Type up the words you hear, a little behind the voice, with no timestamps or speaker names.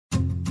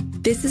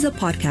This is a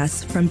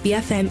podcast from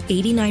BFM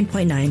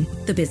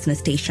 89.9, the business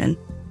station.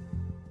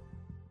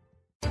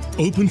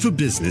 Open for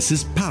Business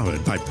is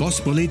powered by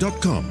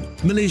bossbole.com,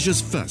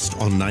 Malaysia's first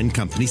online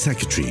company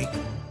secretary.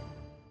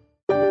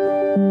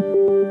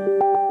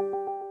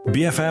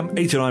 BFM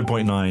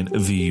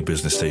 89.9, the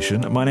business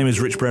station. My name is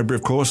Rich Bradbury,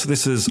 of course.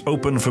 This is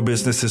Open for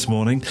Business this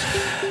morning.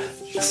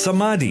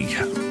 Samadhi,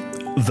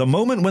 the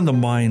moment when the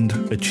mind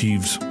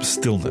achieves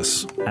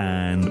stillness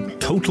and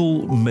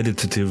total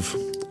meditative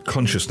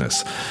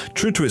consciousness.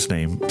 True to its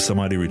name,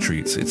 Samadhi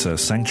Retreats, it's a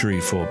sanctuary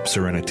for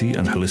serenity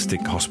and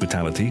holistic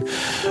hospitality,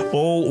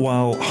 all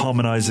while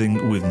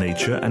harmonizing with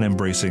nature and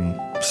embracing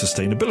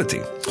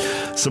sustainability.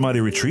 Samadhi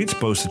Retreats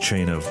boasts a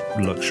chain of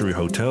luxury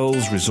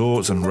hotels,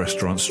 resorts and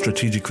restaurants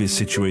strategically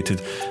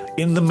situated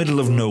in the middle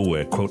of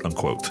nowhere, quote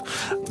unquote,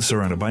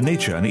 surrounded by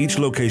nature, and each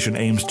location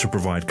aims to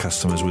provide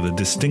customers with a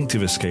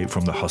distinctive escape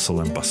from the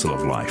hustle and bustle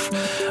of life.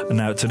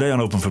 Now, today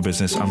on Open for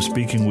Business, I'm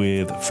speaking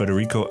with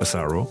Federico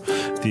Asaro,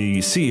 the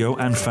CEO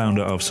and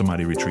founder of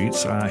Samadhi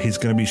Retreats. He's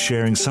going to be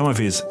sharing some of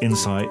his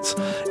insights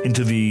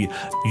into the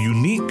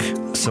unique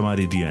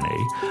Samadhi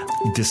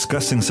DNA,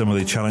 discussing some of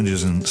the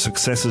challenges and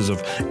successes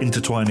of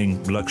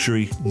intertwining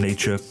luxury,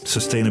 nature,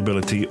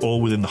 sustainability, all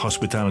within the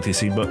hospitality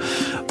scene. But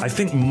I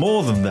think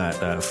more than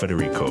that,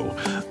 Federico,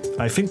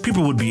 I think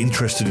people would be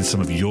interested in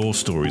some of your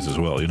stories as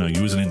well,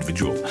 you as an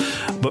individual.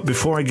 But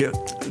before I get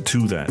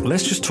to that,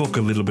 let's just talk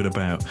a little bit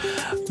about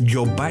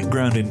your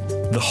background in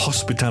the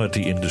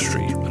hospitality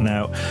industry.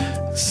 Now,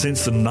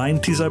 since the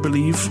 90s, I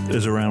believe,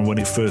 is around when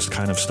it first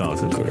kind of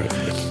started. Correct.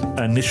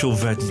 Initial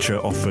venture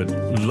offered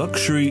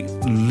luxury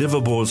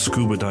liveaboard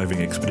scuba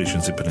diving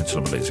expeditions in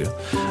Peninsular Malaysia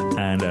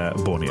and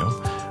Borneo.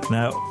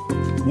 Now,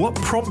 what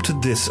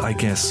prompted this, I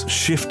guess,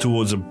 shift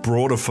towards a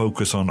broader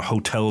focus on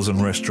hotels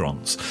and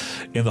restaurants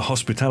in the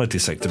hospitality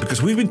sector?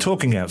 Because we've been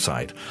talking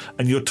outside,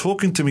 and you're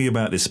talking to me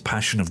about this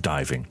passion of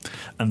diving,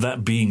 and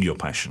that being your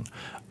passion.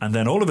 And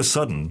then all of a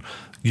sudden,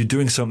 you're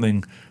doing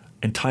something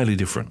entirely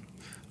different.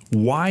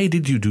 Why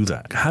did you do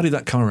that? How did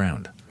that come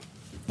around?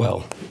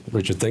 Well,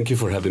 Richard, thank you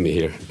for having me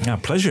here. Yeah,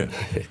 pleasure.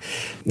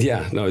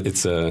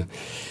 It's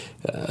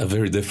a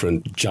very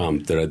different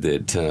jump that I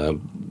did.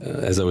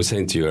 As I was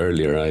saying to you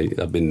earlier,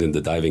 I've been in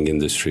the diving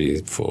industry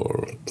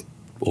for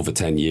over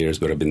 10 years,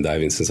 but I've been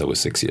diving since I was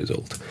 6 years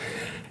old.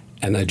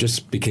 And I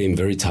just became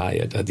very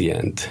tired at the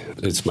end.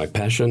 It's my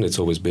passion. It's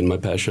always been my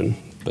passion.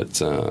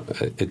 But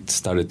it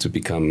started to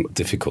become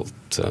difficult.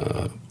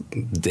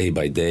 Day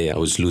by day, I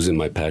was losing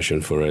my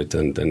passion for it,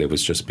 and it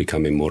was just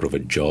becoming more of a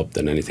job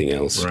than anything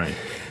else. Right.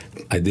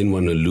 I didn't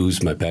want to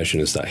lose my passion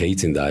and start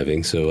hating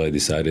diving, so I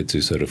decided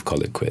to sort of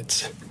call it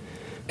quits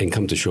and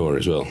come to shore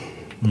as well.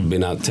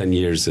 Been out 10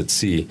 years at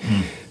sea.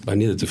 I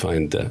needed to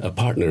find a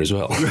partner as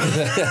well.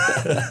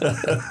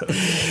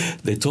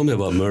 They told me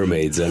about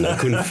mermaids, and I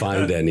couldn't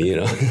find any,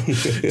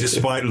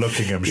 Despite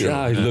looking, I'm sure.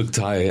 Yeah, I looked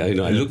high.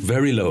 I looked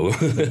very low.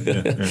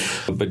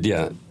 But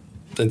yeah.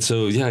 And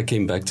so, I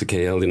came back to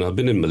KL. I've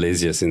been in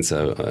Malaysia since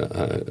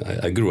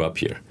I grew up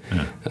here.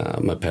 Yeah.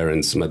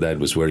 My dad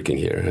was working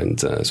here. And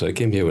so I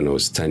came here when I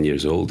was 10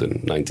 years old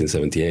in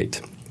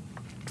 1978.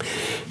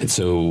 And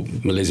so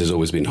Malaysia's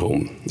always been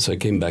home. So I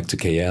came back to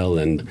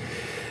KL and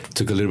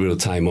took a little bit of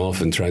time off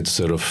and tried to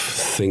sort of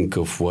think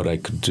of what I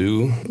could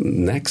do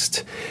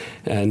next.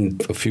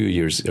 And a few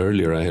years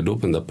earlier, I had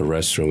opened up a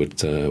restaurant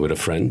with a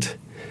friend.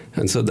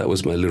 And so that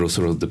was my little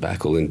sort of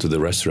debacle into the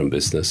restaurant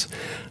business.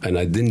 And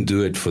I didn't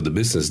do it for the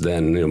business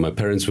then. My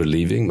parents were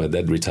leaving. My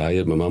dad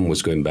retired. My mom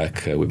was going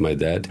back with my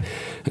dad.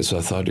 And so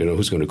I thought,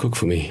 who's going to cook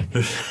for me?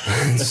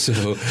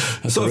 So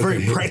a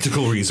very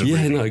practical reason.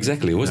 Yeah, no,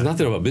 exactly. It was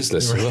nothing about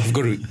business. Right. I've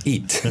got to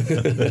eat.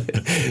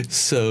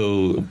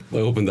 So I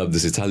opened up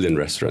this Italian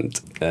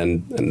restaurant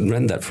and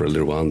ran that for a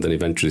little while, and then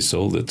eventually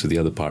sold it to the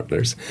other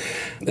partners.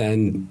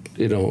 And,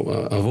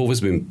 I've always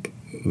been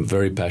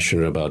very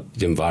passionate about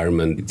the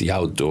environment, the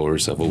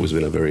outdoors. I've always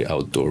been a very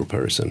outdoor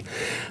person.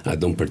 I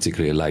don't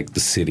particularly like the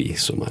city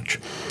so much.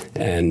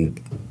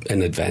 And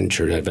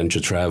adventure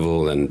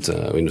travel. And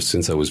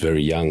since I was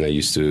very young, I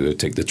used to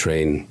take the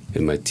train.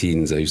 In my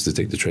teens, I used to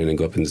take the train and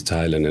go up into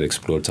Thailand and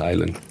explore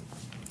Thailand.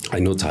 I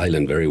know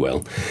Thailand very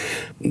well,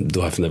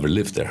 though I've never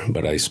lived there,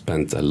 but I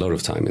spent a lot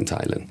of time in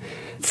Thailand.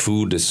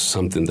 Food is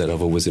something that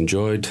I've always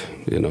enjoyed,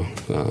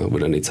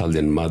 with an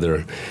Italian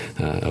mother.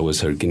 I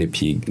was her guinea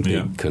pig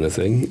kind of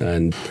thing.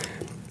 And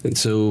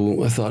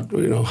so I thought,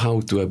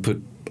 how do I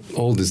put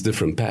all these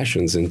different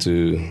passions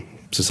into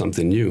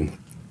something new?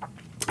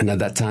 And at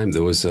that time,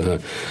 there was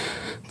a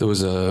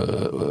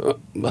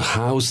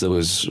house, there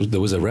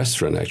was a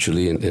restaurant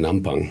actually in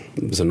Ampang.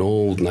 It was an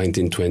old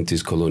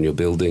 1920s colonial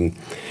building.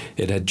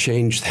 It had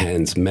changed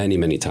hands many,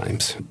 many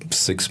times.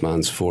 6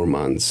 months, 4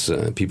 months,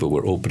 people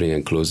were opening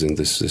and closing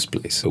this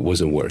place. It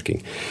wasn't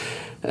working.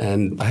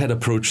 And I had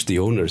approached the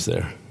owners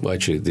there, well,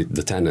 actually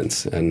the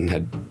tenants, and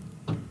had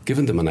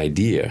given them an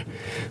idea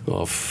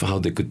of how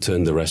they could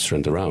turn the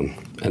restaurant around.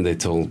 And they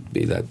told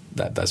me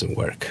that doesn't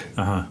work.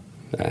 Uh-huh.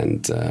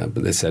 And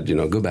but they said,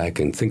 go back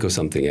and think of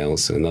something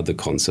else, another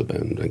concept,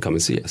 and come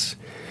and see us.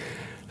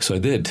 So I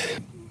did.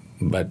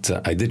 But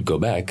I did go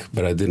back,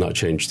 but I did not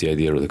change the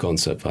idea or the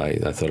concept.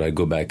 I thought I'd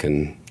go back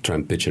and try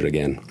and pitch it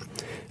again.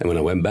 And when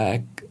I went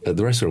back,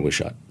 the restaurant was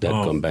shut. They'd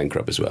gone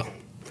bankrupt as well.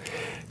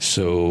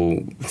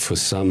 So for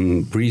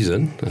some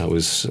reason, I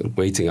was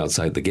waiting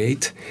outside the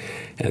gate,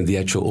 and the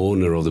actual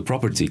owner of the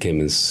property came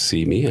and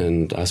see me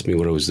and asked me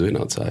what I was doing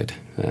outside.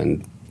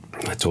 And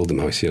I told him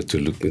I was here to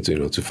look,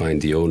 to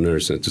find the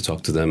owners and to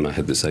talk to them. I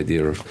had this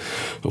idea of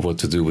what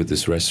to do with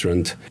this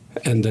restaurant.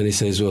 And then he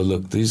says, well,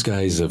 look, these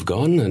guys have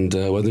gone, and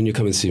why don't you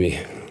come and see me,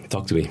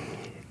 talk to me?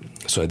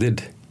 So I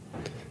did.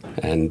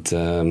 And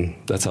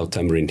that's how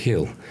Tamarind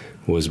Hill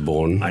was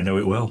born. I know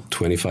it well.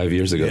 25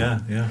 years ago.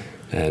 Yeah.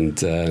 And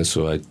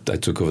so I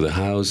took over the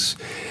house.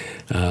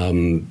 I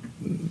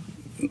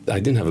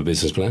didn't have a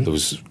business plan. It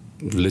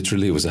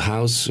was a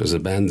house, it was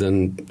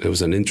abandoned, it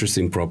was an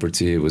interesting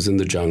property, it was in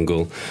the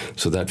jungle,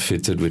 so that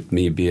fitted with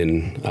me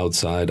being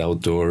outside,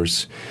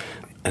 outdoors.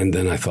 And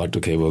then I thought,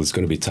 okay, well, it's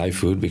going to be Thai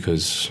food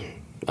because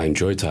I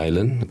enjoy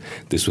Thailand.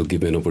 This will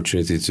give me an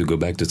opportunity to go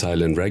back to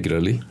Thailand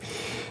regularly.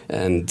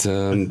 And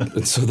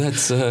so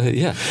that's,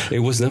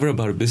 it was never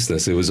about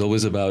business. It was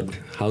always about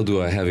how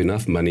do I have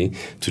enough money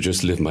to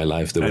just live my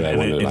life the way I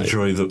want to live.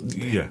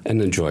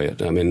 And enjoy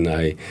it. I mean,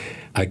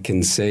 I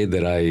can say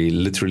that I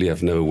literally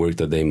have never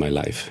worked a day in my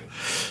life.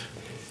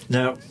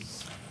 Now,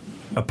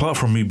 apart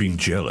from me being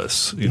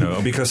jealous,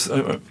 because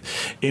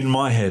in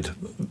my head,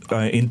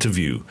 I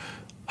interview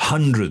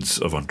hundreds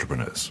of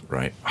entrepreneurs,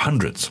 right?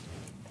 Hundreds.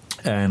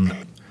 And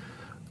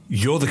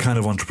you're the kind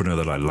of entrepreneur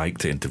that I like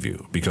to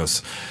interview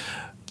because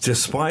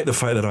despite the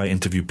fact that I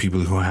interview people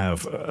who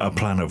have a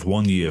plan of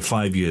 1 year,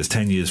 5 years,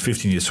 10 years,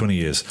 15 years, 20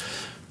 years,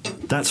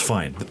 that's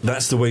fine.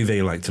 That's the way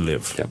they like to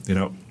live.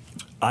 Yep.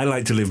 I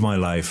like to live my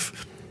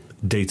life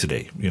day to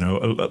day,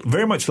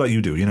 very much like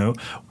you do,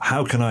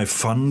 How can I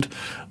fund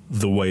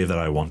the way that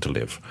I want to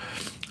live?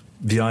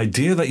 The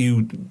idea that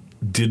you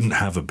didn't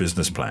have a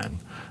business plan,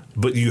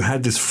 but you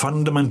had this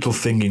fundamental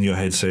thing in your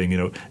head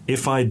saying,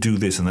 if I do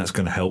this and that's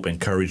going to help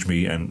encourage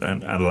me and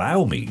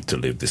allow me to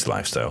live this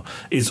lifestyle,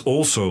 is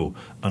also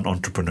an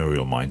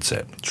entrepreneurial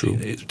mindset. True.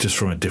 Just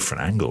from a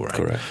different angle, right?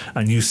 Correct.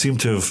 And you seem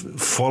to have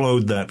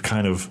followed that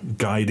kind of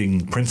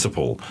guiding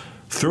principle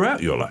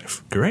throughout your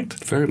life, correct?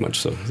 Very much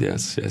so,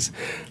 yes.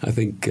 I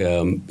think,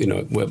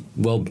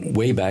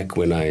 way back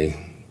when I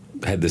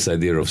had this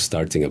idea of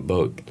starting a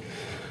boat,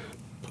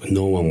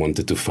 no one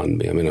wanted to fund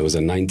me. I mean, I was a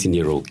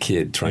 19-year-old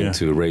kid trying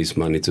to raise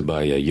money to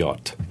buy a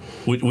yacht.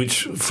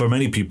 Which, for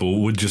many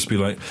people, would just be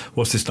like,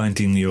 what's this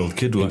 19-year-old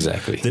kid like?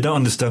 Exactly. They don't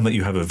understand that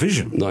you have a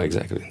vision. No,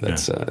 exactly.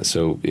 That's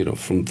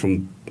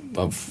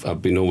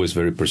I've been always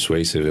very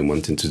persuasive in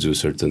wanting to do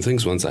certain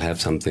things. Once I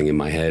have something in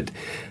my head,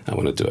 I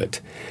want to do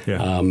it.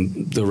 Yeah.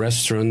 The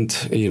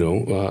restaurant,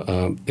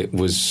 it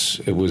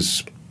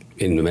was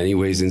in many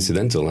ways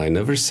incidental. I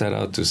never set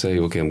out to say,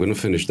 okay, I'm going to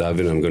finish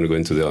diving, I'm going to go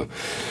into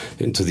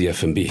the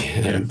F&B.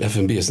 Yeah.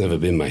 F&B has never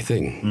been my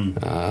thing.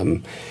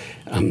 I'm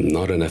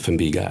not an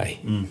F&B guy.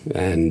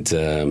 And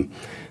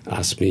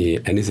ask me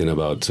anything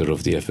about sort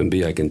of the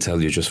F&B, I can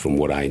tell you just from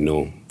what I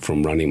know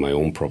from running my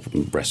own proper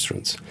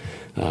restaurants.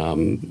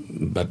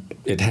 But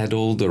it had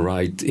all the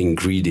right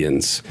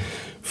ingredients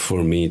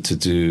for me to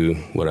do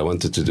what I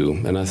wanted to do.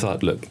 And I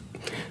thought, look,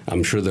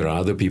 I'm sure there are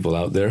other people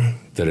out there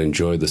that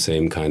enjoy the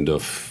same kind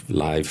of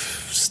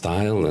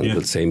lifestyle and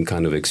the same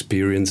kind of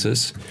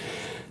experiences.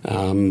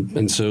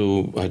 And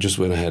so I just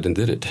went ahead and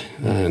did it.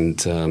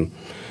 And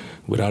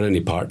without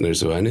any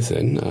partners or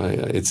anything,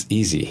 it's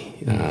easy.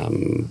 I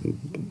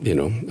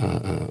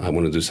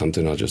want to do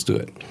something, I'll just do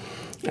it.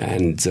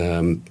 And,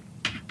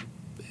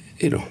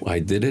 I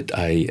did it.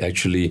 I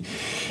actually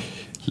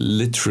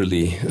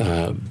literally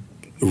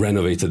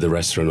renovated the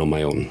restaurant on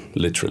my own,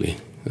 literally.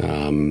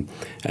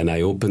 And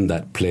I opened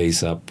that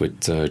place up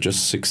with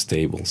just 6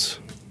 tables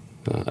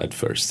at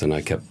first, and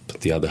I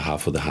kept the other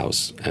half of the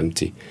house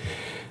empty.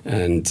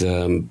 And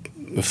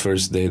the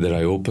first day that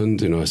I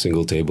opened, a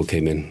single table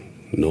came in.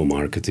 No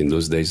marketing.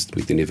 Those days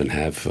we didn't even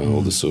have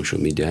all the social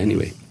media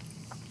anyway.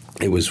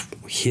 It was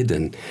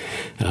hidden,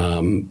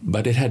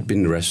 but it had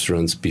been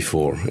restaurants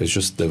before. It's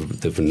just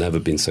they've never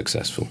been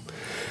successful.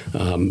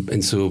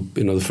 And so,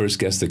 the first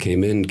guest that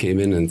came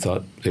in and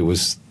thought it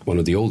was one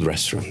of the old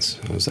restaurants.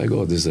 I was like,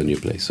 oh, this is a new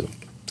place. So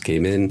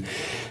came in.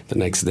 The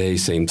next day,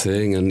 same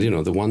thing. And,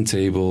 the one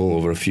table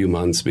over a few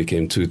months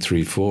became 2,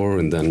 3, 4.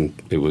 And then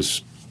it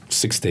was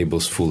 6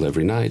 tables full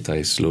every night.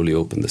 I slowly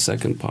opened the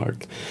second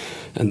part.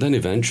 And then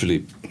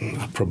eventually,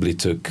 probably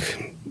took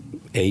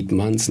 8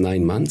 months,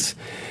 9 months,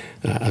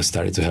 I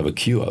started to have a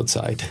queue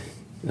outside.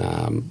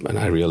 And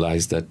I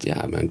realized that,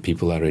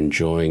 people are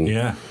enjoying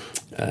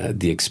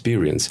the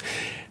experience.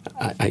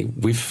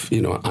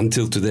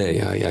 Until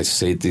today, I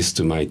say this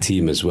to my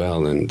team as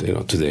well. And,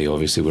 today,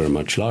 obviously, we're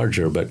much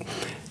larger. But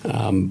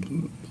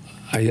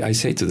I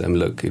say to them,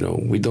 look,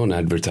 we don't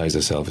advertise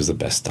ourselves as the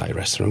best Thai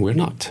restaurant. We're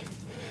not.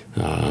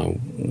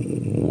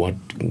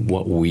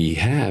 What we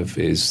have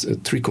is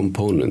 3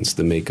 components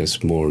that make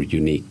us more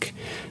unique.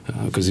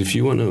 Because if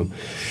you're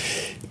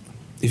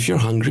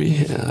hungry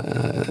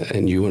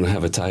and you want to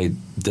have a Thai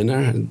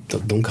dinner,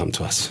 don't come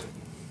to us.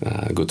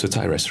 go to a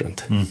Thai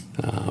restaurant.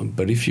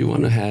 But if you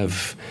want to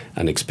have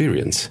an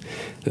experience,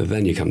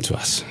 then you come to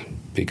us,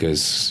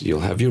 because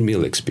you'll have your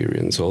meal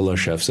experience. All our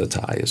chefs are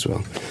Thai as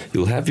well.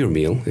 You'll have your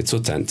meal. It's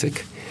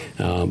authentic.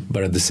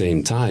 But at the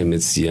same time,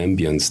 it's the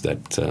ambience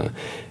that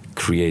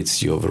creates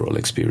the overall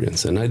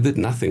experience. And I did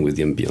nothing with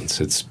the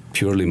ambience. It's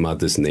purely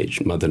Mother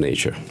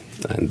Nature.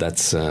 And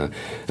that's a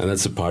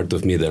part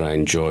of me that I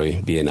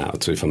enjoy being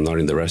out. So if I'm not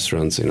in the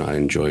restaurants, I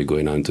enjoy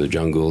going out into the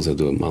jungles. I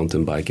do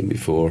mountain biking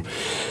before,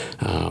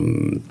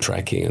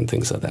 trekking and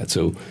things like that.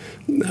 So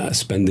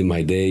spending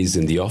my days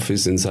in the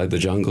office inside the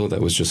jungle,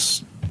 that was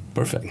just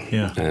perfect.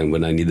 Yeah. And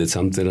when I needed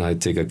something, I'd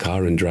take a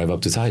car and drive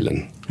up to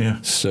Thailand. Yeah.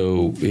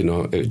 So,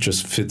 it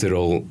just fitted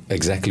all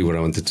exactly what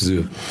I wanted to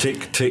do.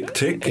 Tick, tick,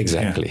 tick.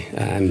 Exactly.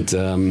 Yeah. And,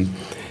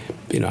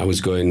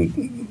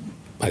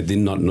 I did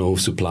not know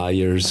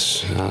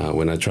suppliers.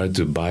 When I tried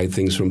to buy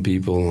things from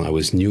people, I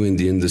was new in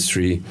the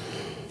industry.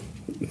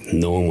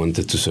 No one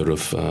wanted to sort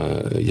of,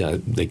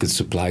 they could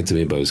supply to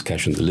me, but it was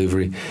cash on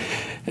delivery.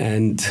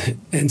 And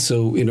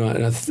so,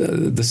 at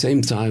the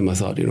same time, I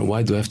thought,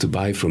 why do I have to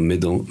buy from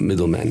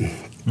middlemen?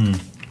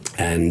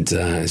 And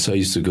so I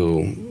used to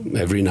go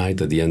every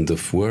night at the end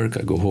of work.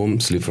 I go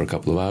home, sleep for a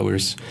couple of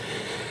hours.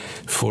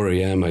 4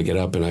 a.m. I get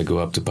up and I go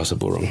up to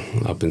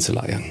Pasaburong, up in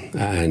Selayang,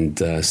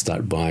 and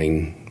start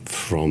buying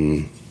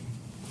from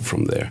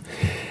there.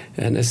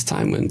 And as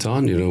time went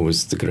on, the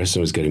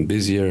restaurant was getting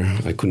busier.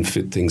 I couldn't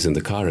fit things in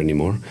the car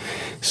anymore.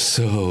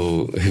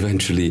 So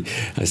eventually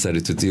I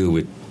started to deal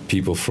with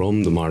people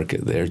from the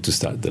market there to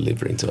start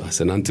delivering to us.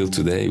 And until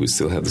today, we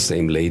still have the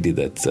same lady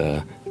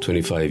that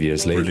 25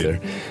 years later,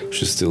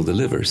 she still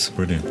delivers.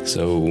 Brilliant.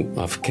 So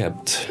I've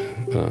kept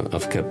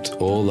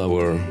all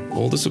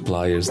the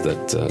suppliers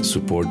that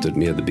supported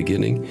me at the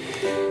beginning.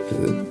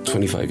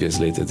 25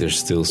 years later, they're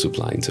still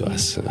supplying to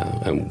us,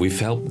 and we've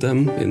helped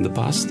them in the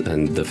past,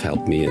 and they've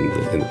helped me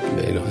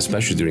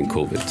especially during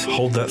COVID.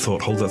 Hold that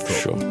thought.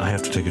 Sure. I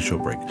have to take a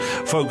short break,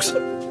 folks.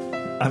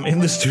 I'm in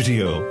the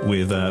studio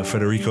with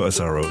Federico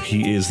Asaro.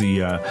 He is the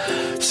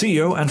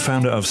CEO and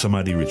founder of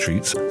Samadhi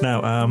Retreats.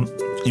 Now,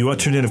 you are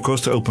tuned in, of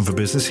course, to Open for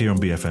Business here on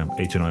BFM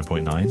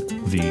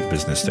 89.9, the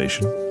business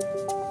station.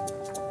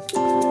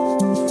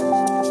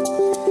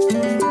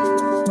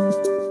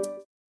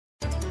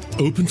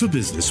 Open for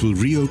Business will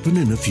reopen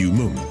in a few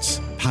moments.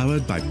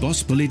 Powered by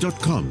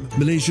bossbully.com,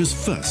 Malaysia's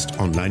first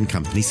online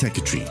company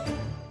secretary.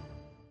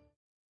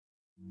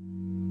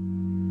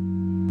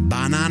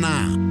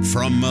 Banana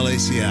from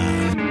Malaysia.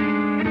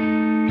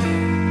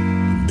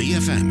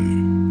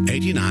 BFM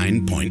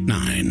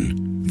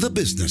 89.9, the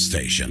business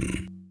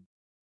station.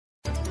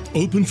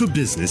 Open for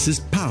Business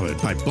is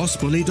powered by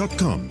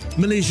bossbully.com,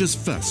 Malaysia's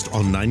first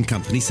online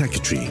company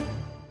secretary.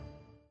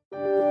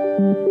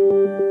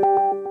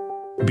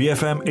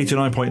 BFM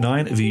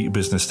 89.9, the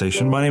business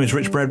station. My name is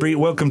Rich Bradbury.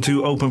 Welcome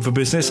to Open for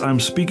Business. I'm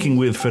speaking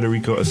with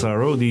Federico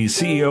Asaro, the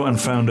CEO and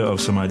founder of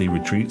Samadhi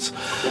Retreats.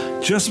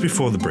 Just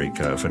before the break,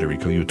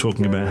 Federico, you were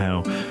talking about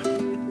how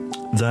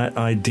that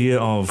idea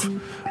of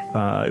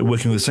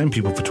working with the same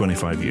people for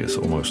 25 years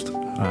almost,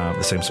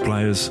 the same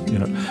suppliers,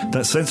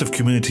 that sense of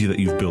community that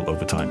you've built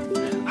over time.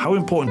 How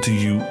important to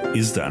you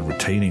is that,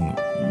 retaining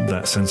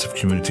that sense of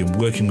community and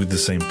working with the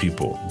same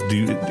people?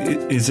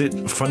 Is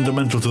it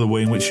fundamental to the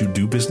way in which you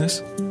do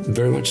business?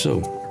 Very much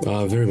so.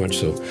 Very much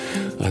so.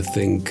 I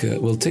think,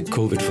 take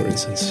COVID, for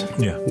instance.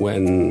 Yeah.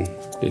 When,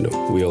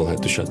 we all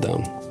had to shut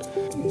down.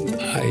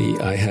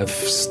 I have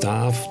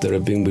staff that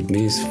have been with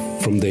me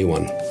from day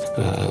one.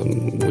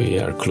 We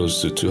are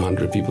close to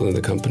 200 people in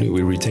the company.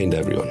 We retained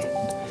everyone.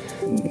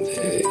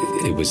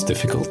 It was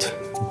difficult.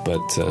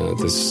 But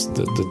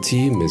the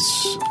team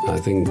is, I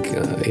think,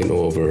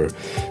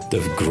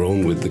 they've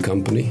grown with the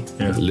company,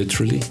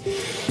 literally.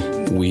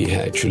 We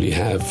actually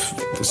have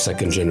the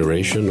second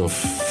generation of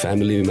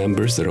family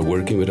members that are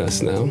working with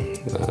us now.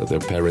 Their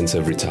parents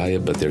have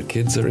retired, but their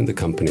kids are in the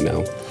company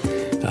now.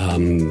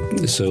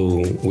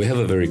 So we have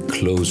a very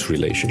close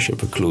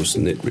relationship, a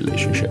close-knit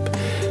relationship.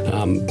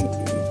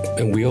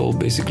 And we all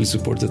basically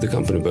supported the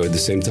company, but at the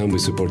same time, we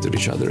supported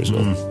each other as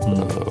well.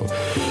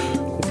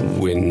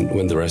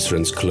 When the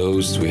restaurants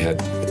closed, we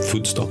had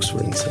food stocks,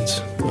 for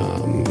instance.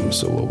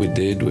 So what we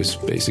did was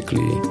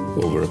basically,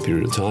 over a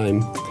period of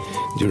time,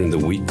 during the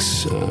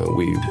weeks,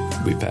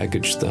 we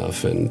packaged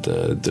stuff and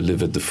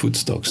delivered the food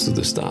stocks to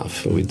the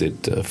staff. We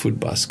did food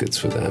baskets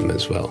for them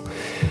as well.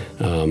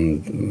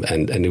 And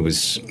it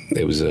was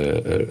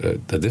a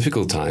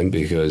difficult time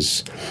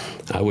because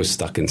I was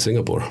stuck in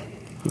Singapore.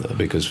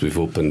 Because we've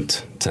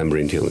opened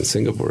Tamarind Hill in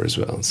Singapore as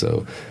well.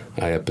 So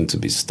I happened to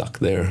be stuck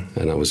there,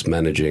 and I was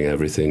managing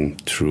everything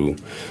through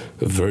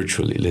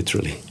virtually,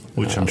 literally.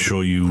 Which I'm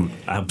sure you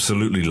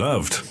absolutely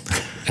loved.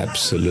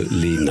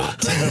 Absolutely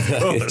not. Of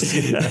course.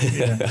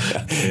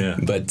 Yeah.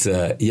 But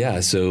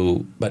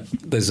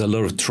there's a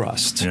lot of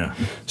trust. Yeah.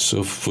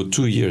 So for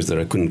 2 years that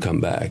I couldn't come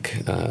back,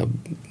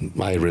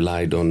 I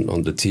relied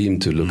on the team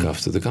to look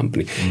after the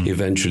company.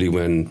 Eventually,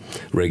 when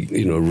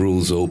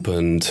rules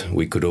opened,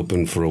 we could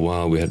open for a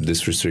while. We had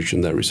this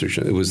restriction, that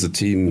restriction. It was the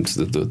team,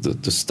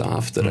 the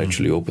staff that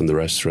actually opened the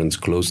restaurants,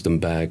 closed them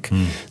back,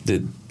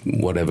 did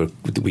whatever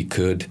we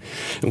could.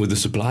 And with the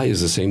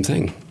suppliers, the same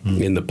thing.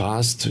 In the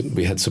past,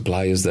 we had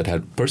suppliers that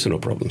had personal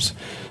problems,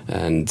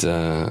 and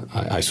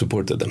I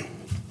supported them.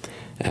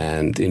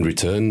 And in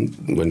return,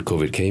 when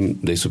COVID came,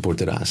 they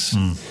supported us.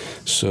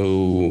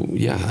 So,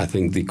 I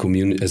think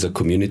as a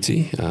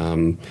community,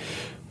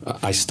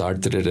 I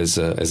started it as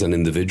an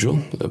individual,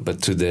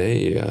 but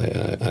today,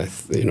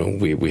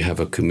 we have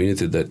a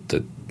community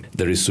that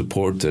is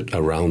supported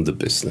around the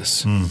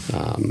business,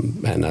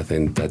 and I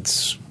think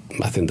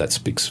that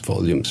speaks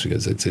volumes,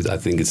 because I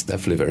think it's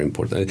definitely very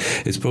important.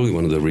 It's probably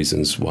one of the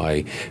reasons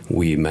why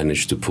we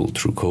managed to pull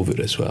through COVID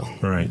as well.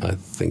 Right. I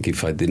think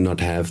if I did not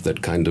have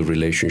that kind of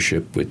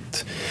relationship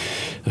with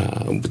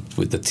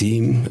the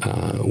team,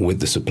 with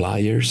the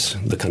suppliers,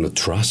 the kind of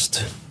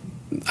trust,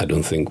 I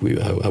don't think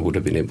I would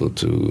have been able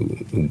to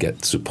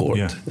get support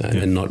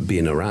and not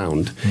being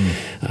around.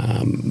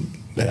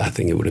 I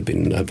think it would have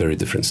been a very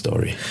different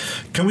story.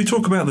 Can we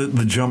talk about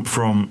the jump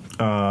from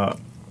a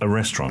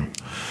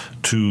restaurant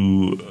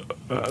to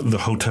the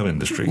hotel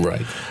industry?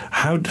 Right.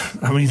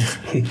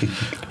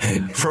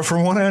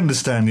 From what I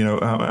understand,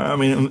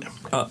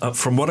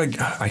 from what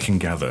I can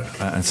gather,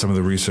 and some of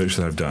the research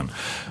that I've done,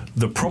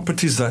 the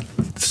properties that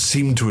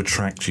seem to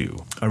attract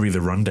you are either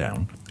run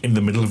down in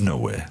the middle of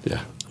nowhere,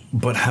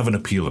 but have an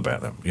appeal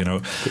about them.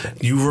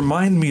 You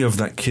remind me of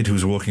that kid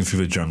who's walking through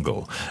the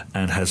jungle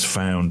and has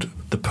found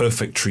the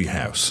perfect tree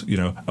house,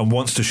 and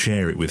wants to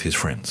share it with his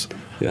friends.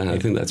 Yeah, I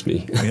think that's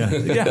me.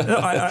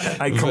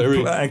 I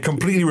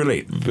completely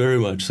relate. Very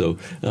much so.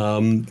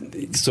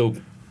 So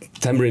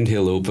Tamarind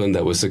Hill opened.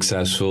 That was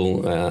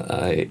successful.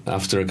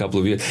 After a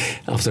couple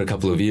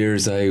of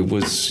years, I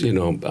was,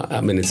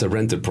 it's a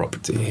rented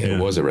property. It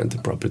was a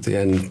rented property,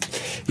 and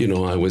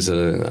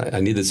I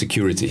needed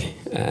security.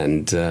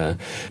 And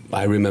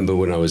I remember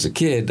when I was a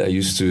kid, I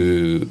used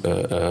to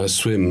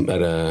swim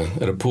at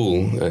a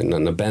pool in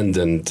an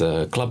abandoned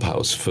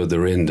clubhouse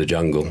further in the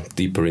jungle,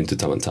 deeper into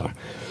Tamantar.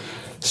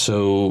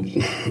 So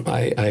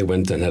I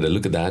went and had a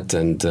look at that,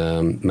 and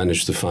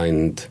managed to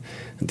find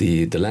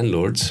the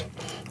landlords,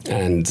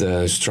 and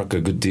struck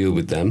a good deal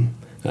with them.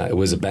 It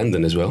was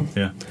abandoned as well.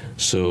 Yeah.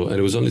 So, and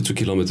it was only 2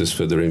 kilometers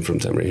further in from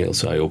Tamarind Hill.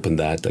 So I opened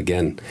that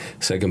again.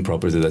 Second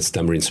property, that's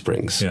Tamarind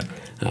Springs. Yeah.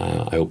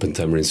 I opened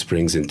Tamarind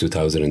Springs in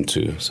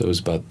 2002. So it was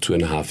about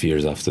 2.5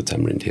 years after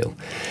Tamarind Hill.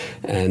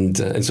 And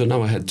so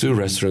now I had 2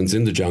 restaurants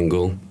in the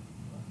jungle,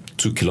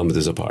 2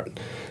 kilometers apart.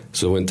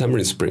 So when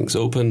Tamarind Springs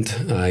opened,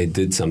 I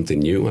did something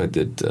new. I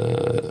did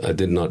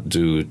not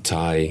do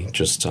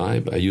just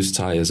Thai. I used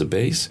Thai as a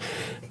base,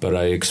 but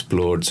I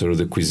explored sort of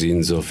the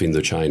cuisines of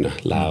Indochina,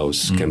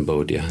 Laos,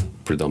 Cambodia,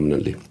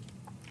 predominantly.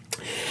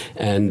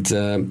 And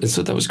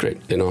so that was great,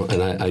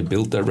 and I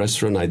built that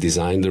restaurant, I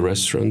designed the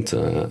restaurant,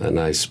 and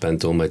I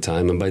spent all my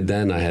time. And by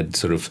then I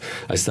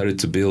started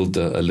to build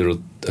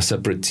a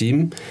separate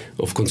team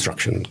of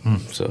construction.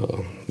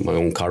 So my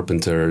own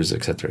carpenters,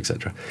 et cetera, et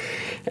cetera.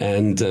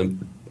 And,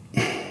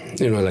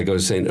 like I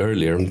was saying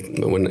earlier,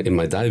 when in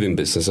my diving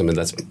business,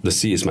 the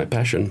sea is my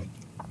passion.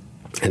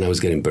 And I was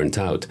getting burnt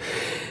out.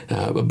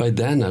 But by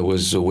then I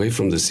was away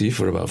from the sea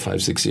for about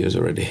 5-6 years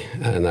already.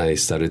 And I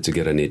started to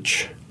get an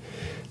itch.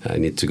 I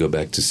need to go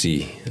back to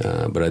sea,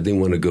 but I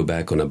didn't want to go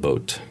back on a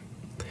boat,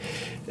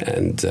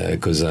 and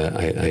because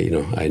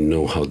I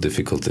know how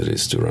difficult it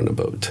is to run a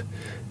boat,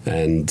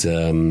 and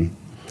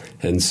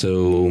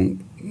so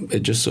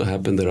it just so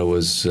happened that I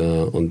was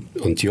on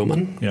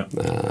Tioman. Yeah.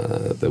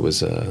 There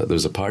was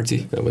a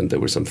party. I went there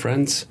with some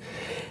friends,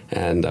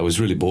 and I was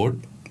really bored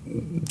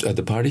at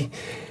the party.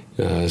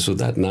 So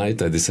that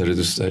night I decided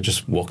I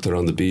just walked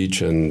around the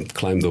beach and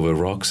climbed over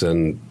rocks,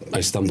 and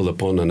I stumbled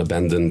upon an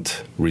abandoned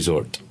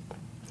resort.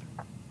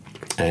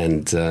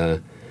 And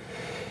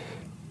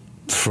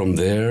from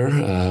there,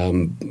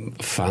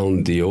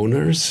 found the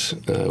owners,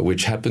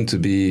 which happened to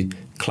be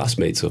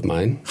classmates of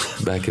mine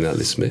back in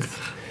Alice Smith.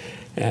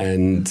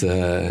 And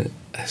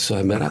so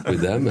I met up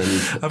with them.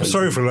 And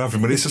sorry for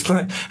laughing, but it's just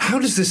like, how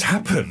does this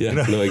happen? Yeah,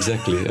 no,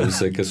 exactly. It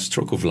was like a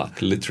stroke of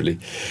luck, literally.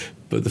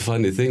 But the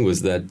funny thing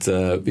was that,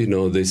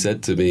 they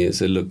said to me,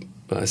 look,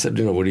 I said,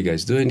 what are you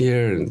guys doing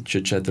here? And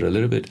chit-chatted a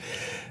little bit.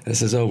 And I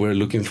says, we're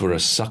looking for a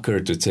sucker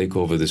to take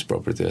over this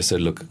property. I said,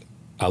 look,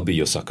 I'll be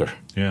your sucker.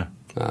 Yeah.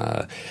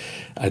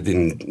 I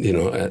didn't,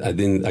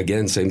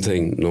 again, same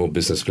thing, no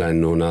business plan,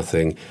 no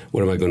nothing.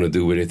 What am I going to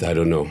do with it? I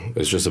don't know.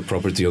 It's just a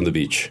property on the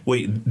beach.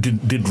 Wait,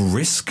 did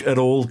risk at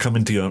all come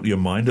into your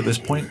mind at this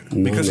point?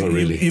 No, because not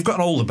really. You've got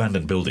an old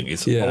abandoned building.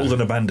 It's old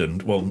and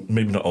abandoned. Well,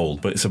 maybe not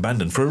old, but it's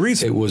abandoned for a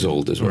reason. It was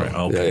old as well. Right,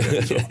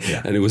 okay.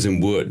 Yeah. And it was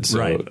in wood. So,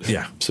 right,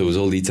 yeah. So it was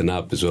all eaten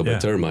up as well by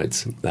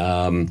termites.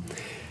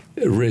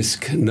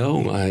 Risk?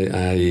 No,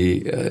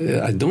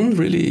 I don't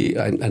really.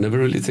 I never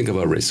really think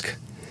about risk.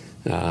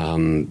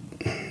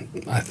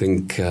 I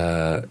think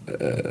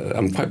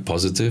I'm quite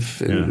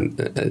positive, and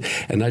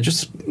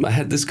I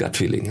had this gut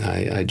feeling.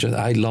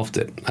 I loved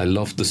it. I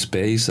loved the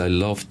space. I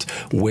loved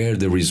where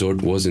the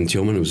resort was in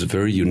Tioman. It was a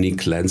very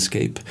unique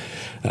landscape,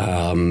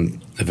 a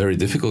very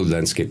difficult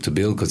landscape to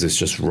build because it's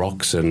just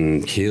rocks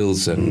and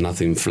hills and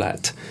nothing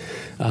flat.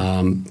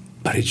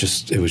 But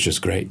it was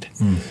just great.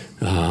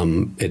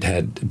 It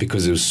had,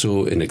 because it was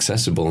so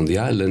inaccessible on the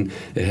island,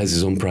 it has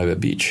its own private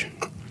beach.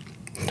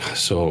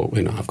 So,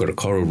 I've got a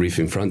coral reef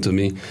in front of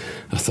me.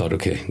 I thought,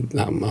 okay,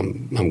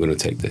 I'm going to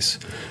take this.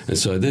 And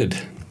so I did.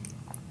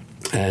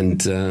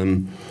 And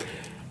so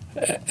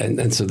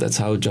that's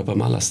how Japa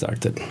Mala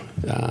started.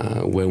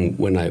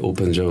 When I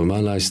opened Japa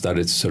Mala, I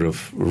started to sort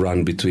of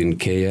run between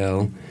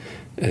KL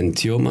and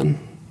Tioman,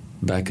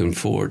 back and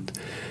forth,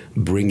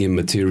 bringing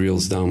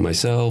materials down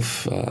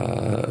myself.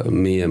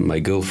 Me and my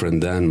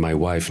girlfriend then, my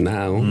wife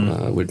now,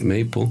 with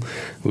Maple,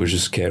 we were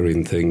just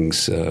carrying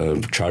things,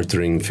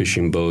 chartering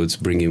fishing boats,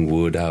 bringing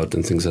wood out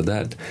and things like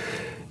that.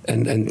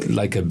 And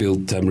like I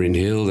built Tamarind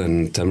Hill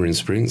and Tamarind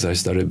Springs, I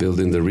started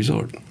building the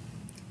resort.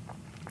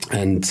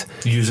 And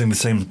using the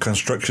same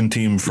construction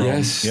team from...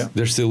 Yes,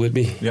 they're still with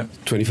me. Yeah.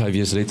 25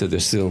 years later,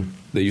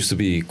 they used to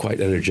be quite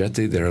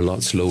energetic. They're a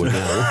lot slower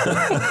now.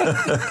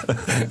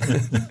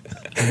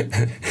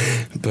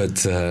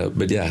 But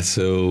yeah,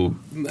 so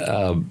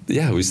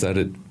we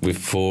started with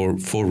four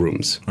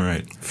rooms.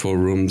 Right. 4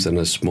 rooms and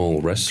a small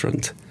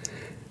restaurant.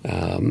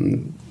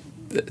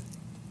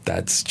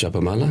 That's Japa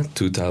Mala,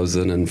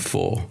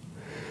 2004.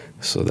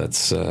 So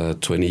that's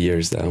 20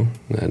 years now.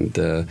 And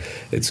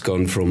it's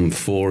gone from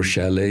 4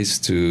 chalets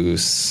to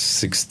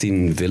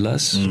 16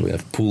 villas. We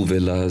have pool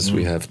villas,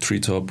 we have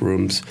treetop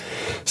rooms,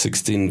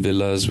 16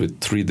 villas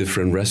with 3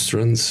 different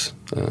restaurants,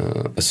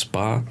 a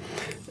spa,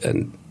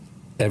 and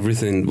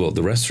everything, well,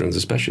 the restaurants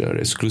especially are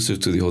exclusive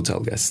to the hotel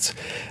guests.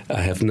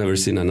 I have never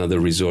seen another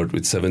resort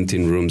with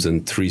 17 rooms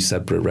and 3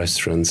 separate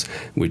restaurants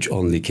which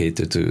only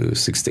cater to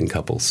 16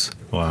 couples.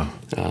 Wow.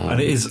 And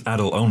it is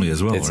adult only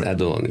as well, It's right?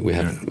 adult only. We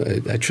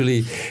have,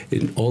 actually,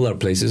 in all our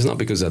places, not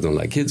because I don't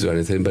like kids or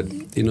anything, but,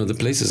 the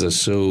places are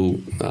so,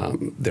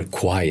 they're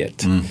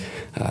quiet.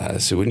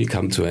 So when you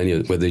come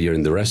to whether you're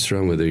in the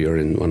restaurant, whether you're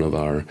in one of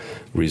our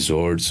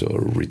resorts or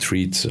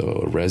retreats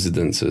or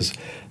residences,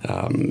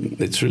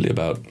 it's really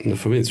about,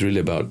 for me, it's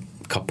really about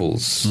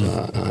couples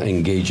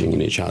engaging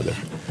in each other.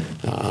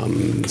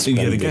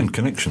 Yet again,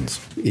 connections.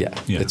 Yeah,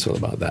 it's all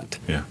about that.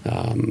 Yeah.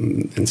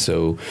 And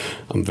so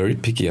I'm very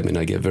picky. I mean,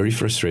 I get very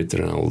frustrated,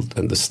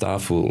 and the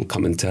staff will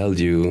come and tell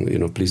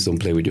you, please don't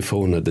play with your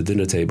phone at the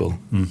dinner table.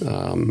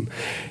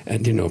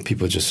 And,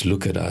 people just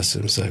look at us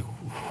and it's like,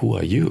 who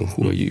are you?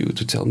 Who are you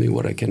to tell me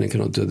what I can and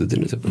cannot do at the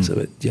dinner table?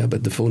 So,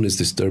 but the phone is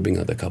disturbing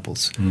other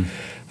couples.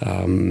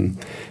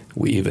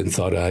 We even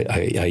thought,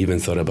 I even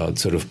thought about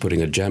sort of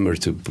putting a jammer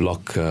to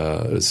block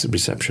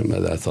reception,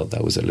 but I thought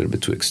that was a little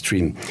bit too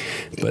extreme.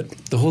 But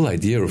the whole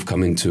idea of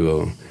coming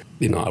to,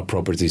 our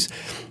properties,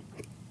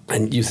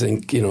 and you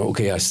think,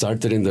 okay, I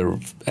started in the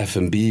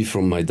F&B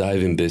from my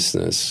diving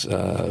business,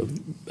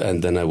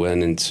 and then I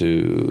went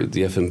into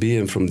the F&B,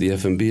 and from the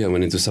F&B I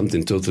went into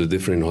something totally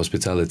different in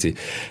hospitality.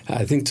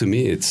 I think to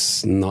me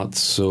it's not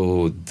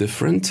so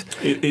different.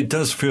 It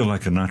does feel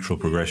like a natural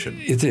progression.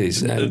 It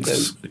is.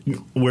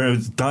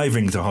 Whereas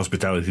diving to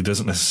hospitality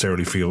doesn't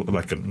necessarily feel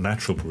like a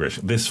natural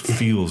progression. This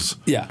feels...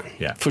 Yeah,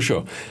 for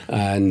sure.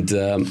 And,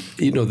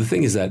 the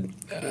thing is that,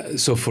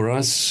 so for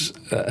us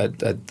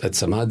at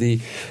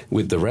Samadhi,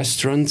 with the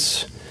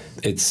restaurants,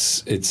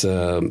 it's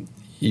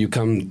you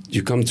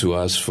come to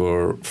us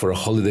for a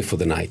holiday for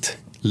the night,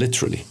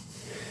 literally,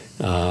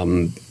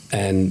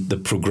 and the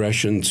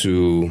progression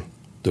to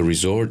the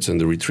resorts and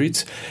the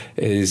retreats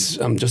is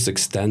I'm just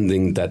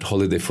extending that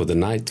holiday for the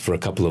night for a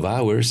couple of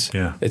hours.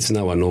 Yeah. It's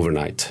now an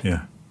overnight.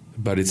 Yeah.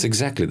 But it's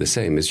exactly the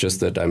same. It's just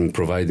that I'm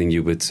providing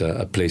you with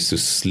a place to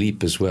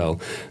sleep as well,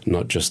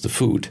 not just the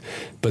food.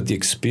 But the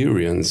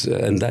experience,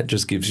 and that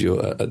just gives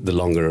you the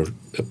longer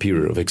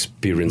period of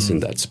experience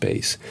in that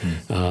space.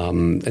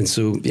 And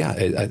so,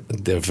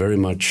 they're very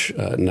much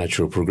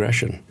natural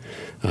progression.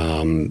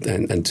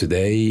 And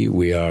today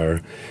we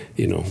are,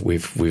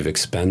 we've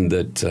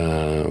expanded.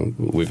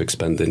 We've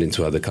expanded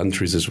into other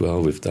countries as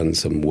well. We've done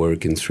some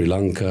work in Sri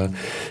Lanka.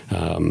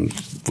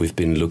 We've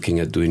been looking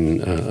at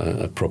doing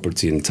a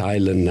property in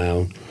Thailand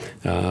now.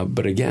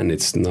 But again,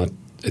 it's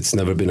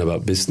never been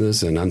about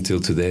business, and until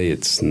today,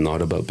 it's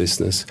not about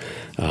business.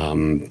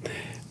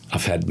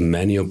 I've had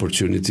many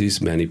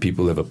opportunities. Many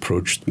people have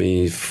approached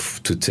me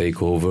to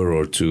take over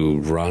or to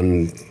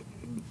run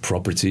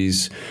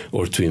properties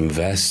or to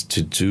invest,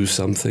 to do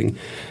something,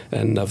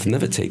 and I've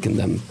never taken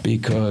them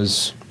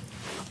because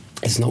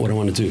it's not what I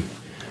want to do.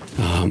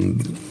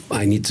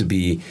 I need to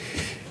be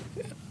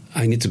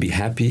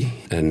happy,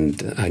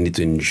 and I need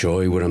to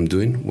enjoy what I'm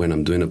doing when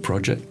I'm doing a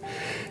project.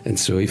 And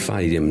so if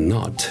I am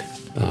not,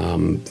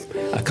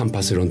 I can't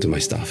pass it on to my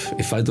staff.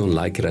 If I don't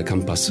like it, I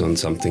can't pass on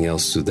something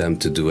else to them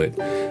to do it.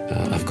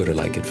 I've got to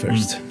like it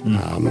first.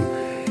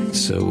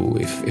 So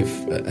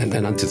and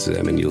until today,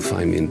 I mean, you'll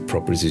find me in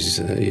properties.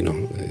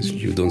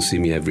 You don't see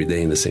me every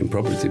day in the same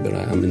property, but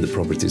I'm in the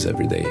properties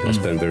every day. I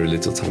spend very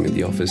little time in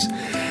the office.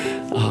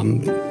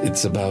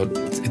 It's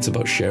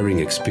about sharing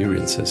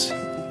experiences.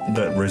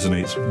 That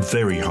resonates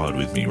very hard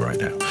with me right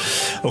now.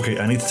 Okay,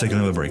 I need to take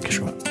another break.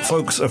 Sure.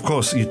 Folks, of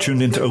course, you're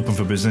tuned in to Open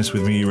for Business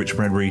with me, Rich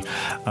Bradbury.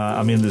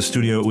 I'm in the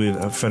studio with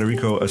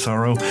Federico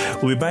Asaro.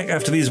 We'll be back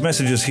after these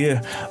messages here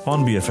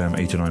on BFM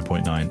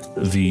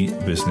 89.9, the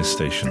business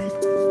station.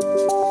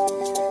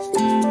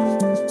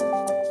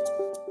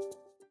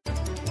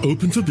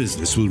 Open for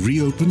Business will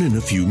reopen in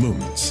a few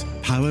moments.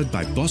 Powered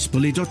by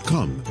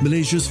bossbully.com,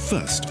 Malaysia's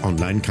first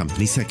online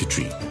company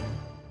secretary.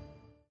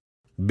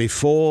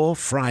 Before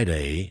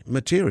Friday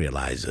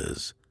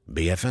materializes.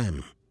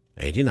 BFM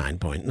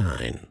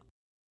 89.9.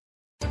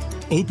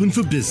 Open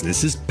for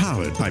Business is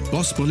powered by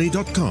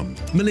bossbully.com,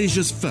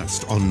 Malaysia's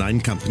first online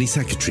company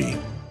secretary.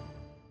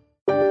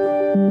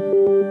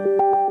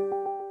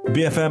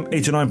 BFM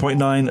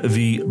 89.9,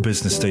 the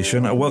business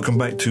station. Welcome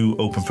back to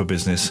Open for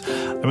Business.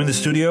 I'm in the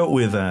studio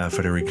with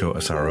Federico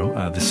Asaro,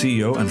 the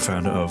CEO and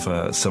founder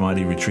of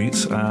Samadhi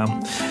Retreats.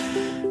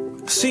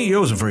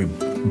 CEO is a very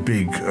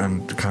big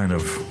and kind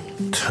of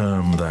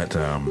term that,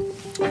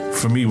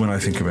 for me, when I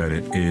think about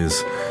it,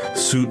 is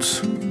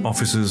suits,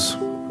 offices,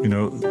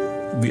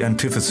 the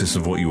antithesis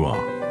of what you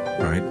are,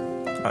 right?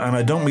 And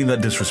I don't mean that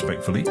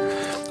disrespectfully.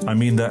 I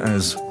mean that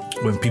as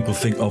when people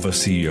think of a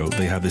CEO,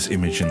 they have this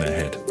image in their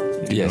head.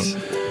 Yes,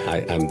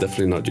 I'm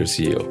definitely not your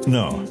CEO.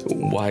 No.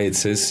 Why it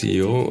says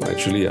CEO,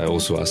 actually, I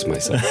also ask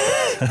myself.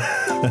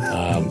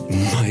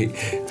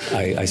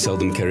 I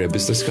seldom carry a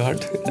business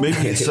card. Maybe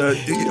it's,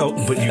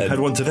 but you had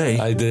one today.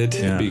 I did,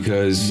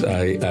 because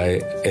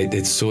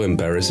it's so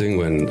embarrassing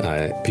when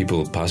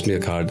people pass me a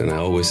card and I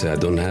always say I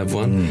don't have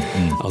one.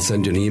 I'll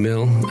send you an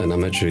email, and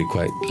I'm actually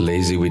quite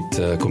lazy with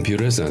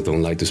computers, and I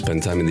don't like to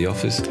spend time in the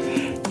office.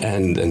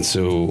 And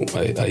so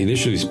I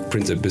initially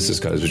printed business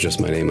cards with just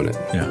my name on it.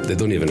 Yeah. They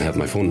don't even have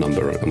my phone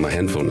number or my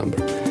handphone number.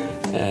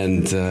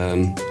 And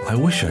I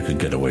wish I could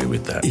get away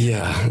with that.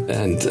 Yeah,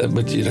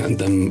 but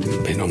then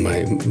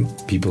my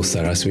people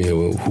start asking me,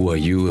 who are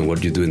you and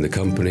what do you do in the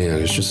company? And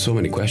there's just so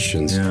many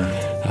questions.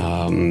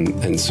 Yeah.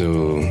 And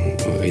so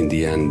in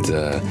the end,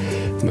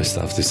 my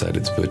staff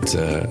decided to put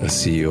a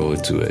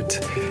CEO to it,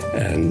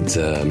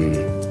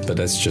 but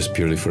that's just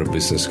purely for a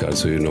business card,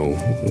 so you know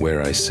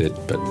where I sit.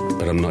 But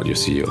I'm not your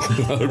CEO,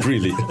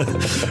 really.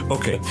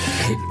 Okay,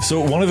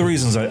 so one of the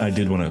reasons I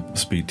did want to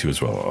speak to you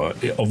as well,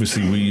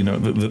 obviously,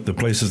 the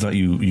places that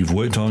you've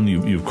worked on,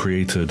 you've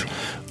created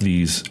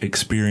these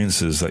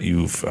experiences that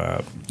you've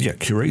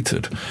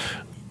curated.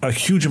 A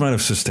huge amount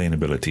of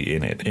sustainability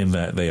in it, in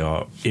that they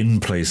are in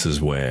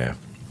places where,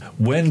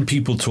 when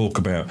people talk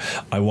about,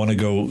 I want to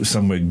go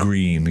somewhere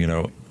green,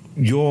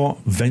 your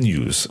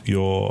venues,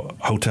 your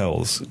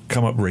hotels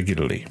come up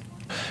regularly.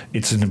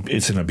 It's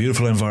in a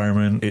beautiful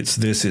environment. It's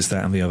this, it's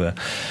that, and the other.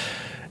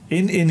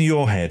 In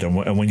your head, and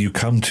when you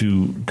come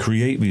to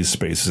create these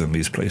spaces and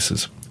these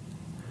places,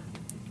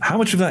 how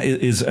much of that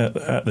is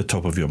at the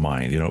top of your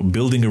mind?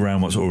 Building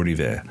around what's already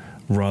there,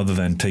 rather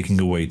than taking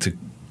away to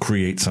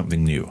create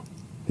something new.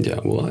 Yeah,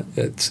 well,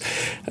 it's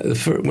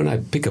when I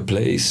pick a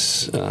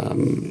place.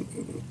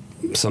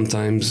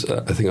 Sometimes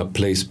I think a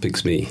place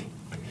picks me.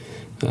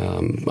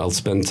 I'll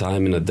spend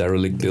time in a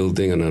derelict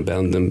building, an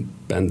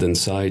abandoned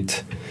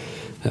site,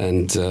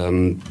 and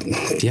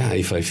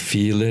if I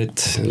feel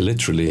it,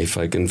 literally, if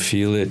I can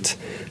feel it,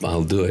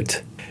 I'll do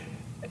it.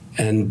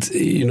 And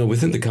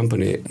within the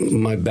company,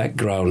 my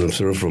background,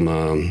 sort of from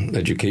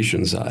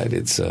education side,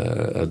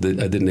 I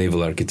did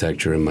naval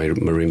architecture and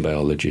marine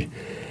biology.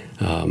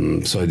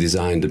 So I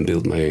designed and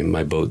built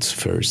my boats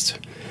first.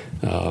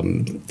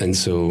 And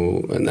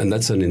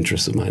that's an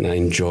interest of mine. I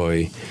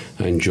enjoy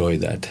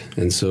that.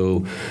 And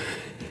so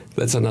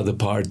that's another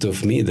part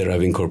of me that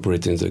I've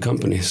incorporated into the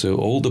company. So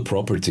all the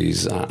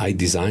properties, I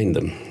designed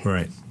them.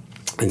 Right.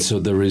 And so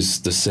there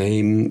is the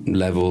same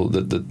level,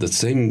 the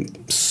same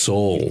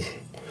soul.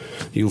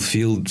 You'll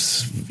feel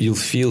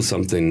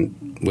something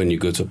when you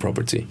go to a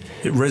property.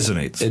 It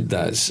resonates. It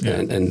does.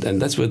 Yeah.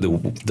 And that's where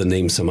the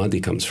name Samadhi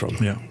comes from.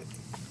 Yeah.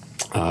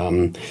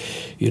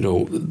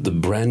 The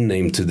brand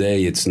name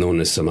today, it's known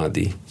as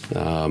Samadhi.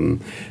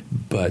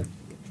 But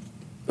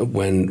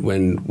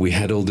when we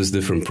had all these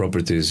different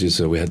properties,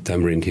 so we had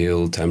Tamarind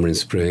Hill, Tamarind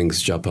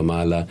Springs,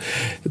 Japamala,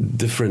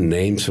 different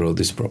names for all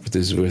these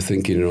properties. We were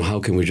thinking, how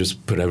can we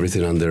just put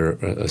everything under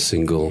a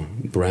single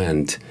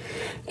brand?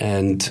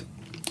 And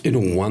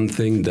one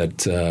thing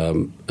that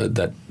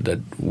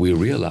we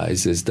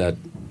realized is that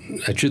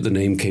actually the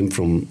name came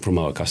from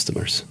our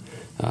customers.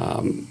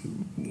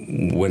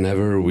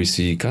 Whenever we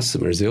see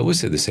customers, they always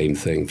say the same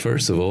thing.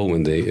 First of all,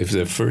 if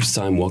they're first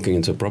time walking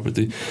into a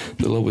property,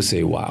 they'll always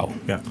say, wow.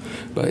 Yeah.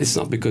 But it's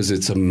not because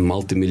it's a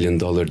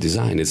multi-million-dollar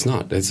design. It's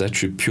not. It's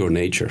actually pure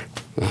nature.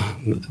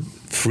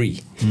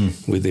 Free.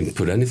 We didn't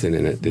put anything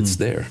in it. It's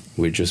there.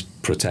 We just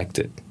protect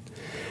it.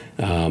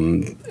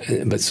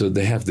 But so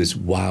they have this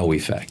wow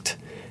effect.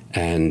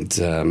 And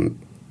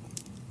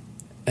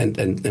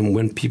And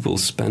when people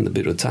spend a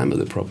bit of time at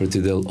the property,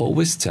 they'll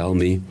always tell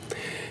me,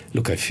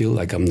 look, I feel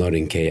like I'm not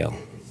in KL.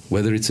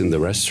 Whether it's in the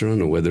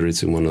restaurant or whether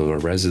it's in one of our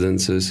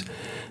residences,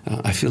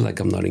 I feel like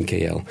I'm not in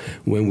KL.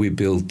 When we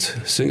built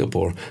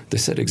Singapore, they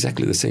said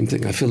exactly the same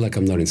thing. I feel like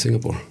I'm not in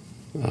Singapore.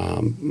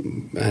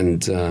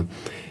 And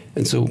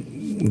so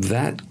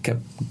that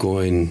kept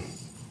going,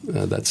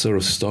 that sort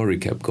of story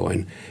kept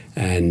going.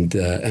 And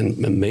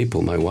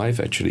Maple, my wife,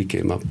 actually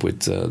came up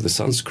with the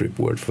Sanskrit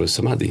word for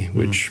samadhi,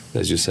 which,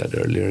 as you said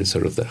earlier, is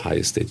sort of the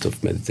highest state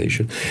of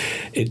meditation.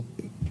 It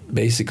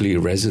basically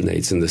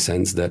resonates in the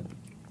sense that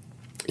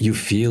you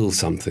feel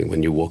something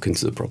when you walk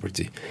into the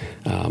property.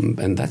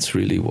 And that's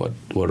really what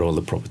all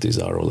the properties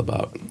are all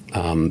about.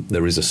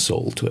 There is a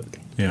soul to it.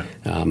 Yeah.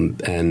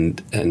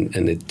 And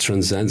it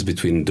transcends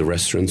between the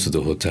restaurants,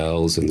 the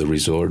hotels, and the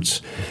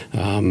resorts.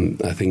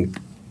 I think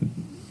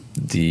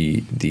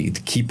the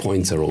key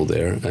points are all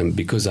there, and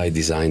because I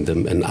designed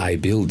them and I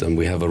build them,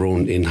 we have our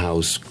own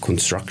in-house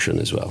construction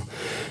as well.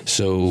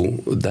 So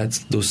that's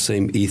those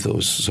same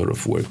ethos sort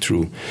of work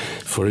through.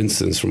 For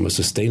instance, from a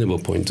sustainable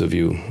point of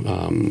view,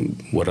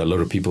 what a lot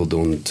of people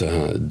don't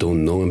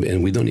know,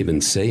 and we don't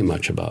even say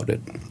much about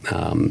it,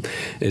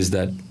 is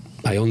that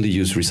I only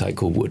use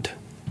recycled wood.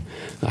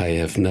 I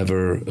have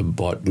never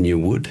bought new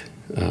wood.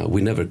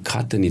 We never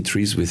cut any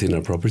trees within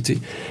our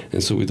property,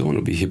 and so we don't want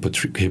to be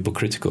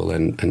hypocritical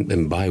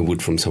and buy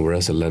wood from somewhere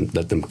else and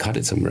let them cut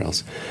it somewhere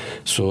else.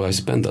 So I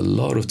spend a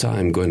lot of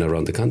time going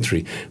around the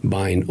country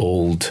buying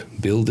old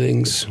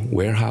buildings,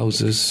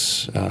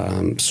 warehouses,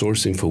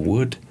 sourcing for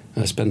wood.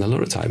 I spend a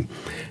lot of time.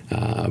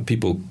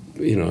 People,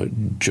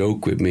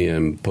 joke with me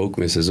and poke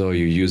me and says, "Oh,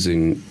 you're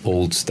using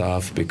old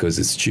stuff because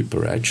it's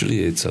cheaper." Actually,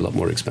 it's a lot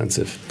more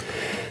expensive.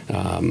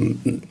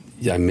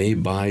 I may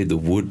buy the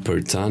wood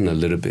per ton a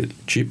little bit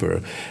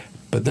cheaper,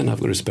 but then I've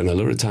got to spend a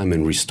lot of time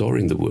in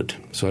restoring the wood.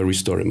 So I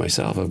restore it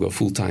myself. I've got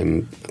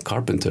full-time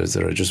carpenters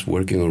that are just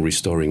working on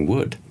restoring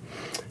wood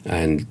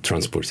and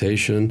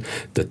transportation,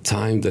 the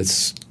time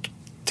that's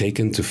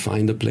taken to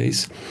find a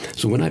place.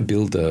 So when I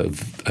build a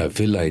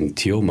villa in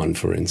Tioman,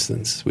 for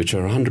instance, which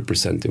are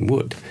 100% in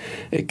wood,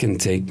 it can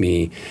take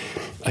me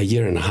a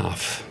year and a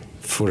half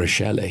for a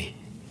chalet.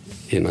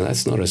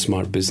 That's not a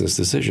smart business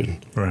decision.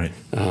 Right.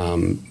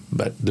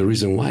 But the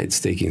reason why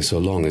it's taking so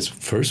long is,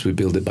 first, we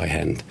build it by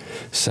hand.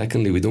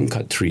 Secondly, we don't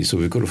cut trees, so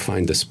we've got to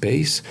find a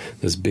space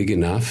that's big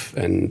enough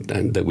and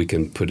that we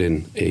can put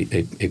in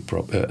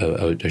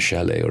a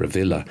chalet or a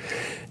villa.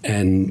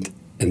 And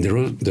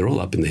they're all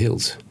up in the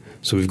hills,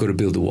 so we've got to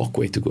build a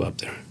walkway to go up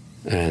there.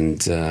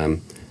 And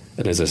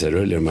as I said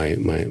earlier,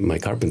 my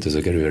carpenters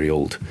are getting very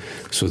old,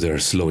 so they're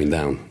slowing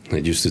down.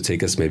 It used to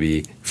take us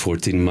maybe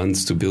 14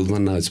 months to build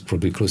one. Now it's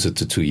probably closer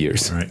to 2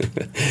 years. Right.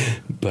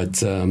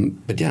 But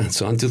yeah,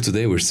 so until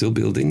today, we're still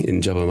building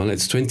in Java Mala.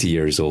 It's 20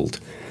 years old.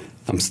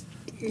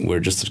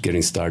 We're just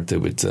getting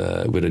started with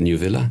a new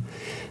villa,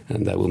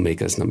 and that will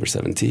make us number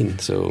 17.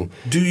 So,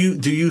 do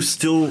you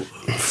still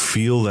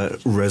feel that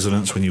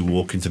resonance when you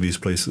walk into these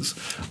places?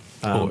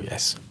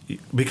 Yes.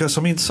 Because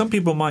some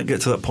people might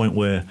get to that point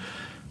where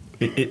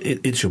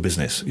it's your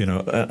business,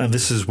 and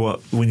this is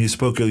what, when you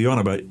spoke earlier on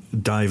about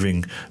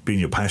diving being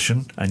your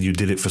passion, and you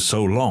did it for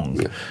so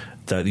long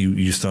that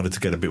you started to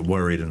get a bit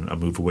worried and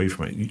move away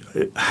from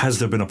it. Has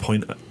there been a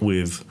point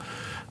with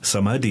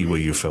Samadhi where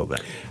you felt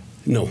that?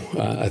 No,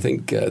 I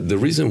think the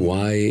reason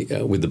why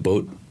with the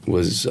boat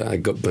was I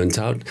got burnt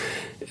out.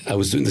 I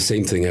was doing the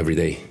same thing every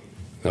day.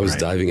 I was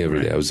diving every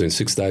day. I was doing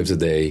 6 dives a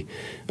day.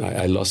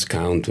 I lost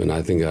count when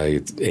I think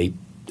I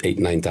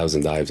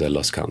 9,000 dives. I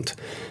lost count.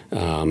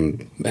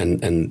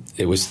 And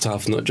it was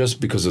tough, not just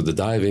because of the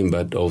diving,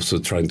 but also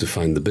trying to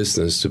find the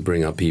business to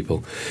bring up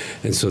people.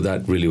 And so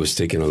that really was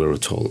taking a lot of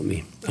toll on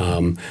me.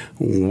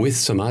 With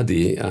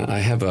Samadhi, I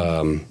have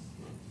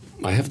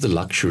the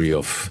luxury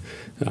of,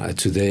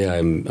 today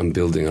I'm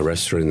building a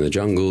restaurant in the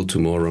jungle.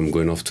 Tomorrow I'm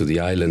going off to the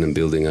island and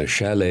building a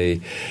chalet.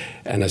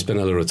 And I spend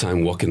a lot of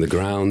time walking the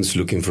grounds,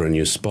 looking for a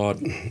new spot.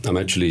 I'm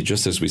actually,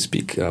 just as we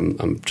speak,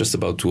 I'm just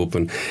about to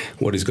open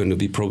what is going to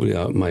be probably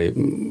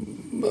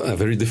a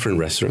very different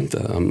restaurant.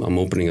 I'm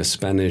opening a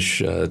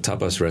Spanish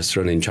tapas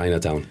restaurant in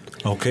Chinatown.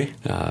 Okay.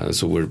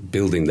 So we're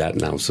building that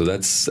now. So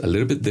that's a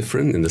little bit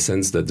different in the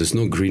sense that there's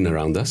no green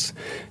around us.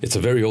 It's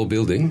a very old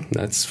building,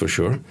 that's for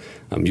sure.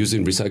 I'm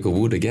using recycled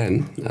wood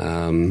again.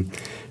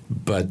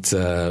 But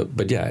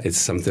yeah, it's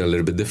something a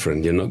little bit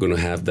different. You're not going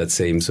to have that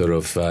same sort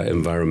of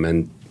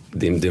environment.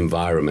 The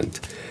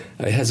environment.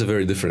 It has a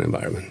very different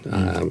environment.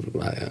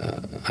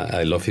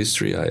 I love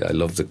history. I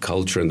love the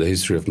culture and the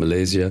history of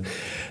Malaysia.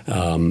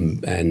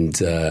 And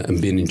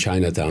being in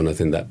Chinatown, I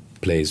think that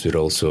place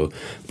also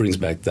brings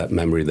back that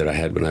memory that I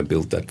had when I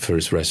built that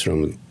first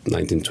restaurant,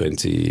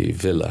 1920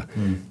 villa.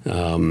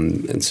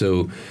 And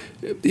so,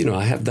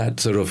 I have that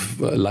sort of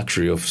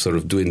luxury of sort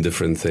of doing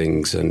different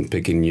things and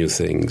picking new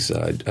things.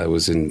 I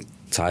was in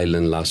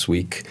Thailand last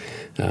week,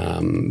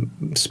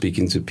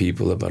 speaking to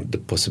people about the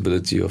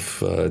possibility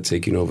of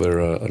taking over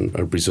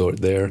a resort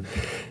there.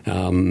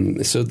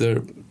 So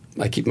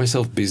I keep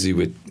myself busy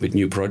with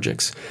new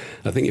projects.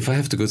 I think if I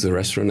have to go to the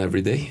restaurant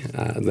every day,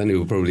 then it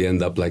will probably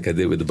end up like I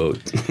did with the boat.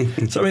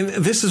 So, I mean,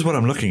 this is what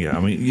I'm looking at. I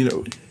mean, you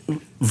know,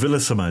 Villa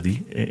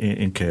Samadhi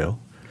in KL,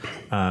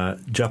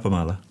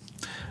 Japamala,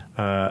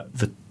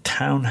 the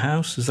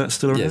townhouse, is that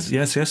still around?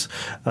 Yes.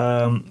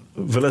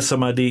 Villa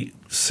Samadhi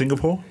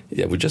Singapore?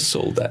 Yeah, we just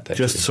sold that, actually.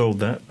 Just sold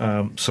that.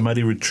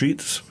 Samadhi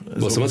Retreats?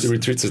 Well, Samadhi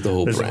Retreats is the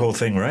whole brand. There's the whole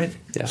thing, right?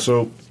 Yeah.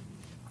 So,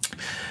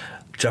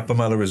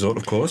 Japamala Resort,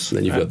 of course.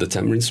 Then you've got the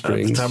Tamarind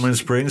Springs.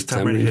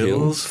 Tamarind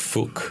Hills.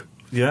 Phuc.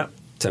 Yeah.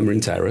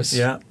 Tamarind Terrace.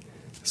 Yeah.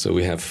 So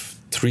we have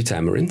 3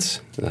 tamarinds.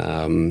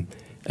 And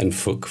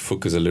Phuc.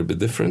 Phuc is a little bit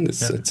different.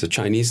 It's a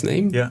Chinese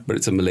name, but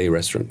it's a Malay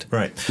restaurant.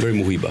 Right. Very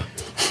muhiba.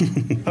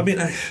 I mean,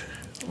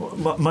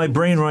 my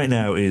brain right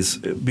now is,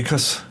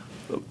 because,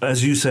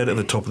 as you said at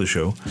the top of the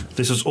show,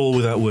 this is all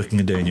without working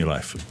a day in your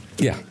life.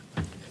 Yeah.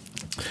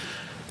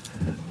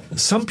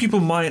 Some people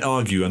might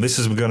argue, and this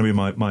is going to be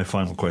my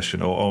final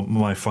question, or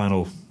my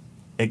final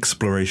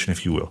exploration,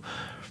 if you will,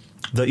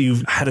 that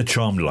you've had a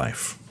charmed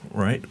life,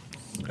 right?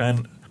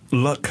 And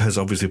luck has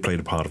obviously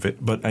played a part of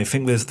it, but I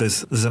think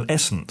there's an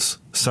essence,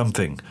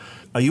 something.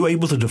 Are you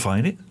able to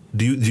define it?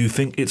 Do you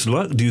think it's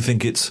luck? Do you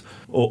think it's,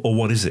 or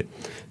what is it?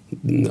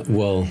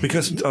 Well,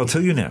 because I'll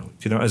tell you now,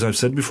 you know, as I've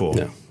said before,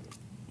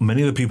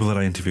 many of the people that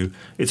I interview,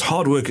 it's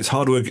hard work, it's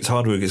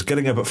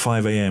getting up at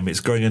 5 a.m., it's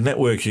going and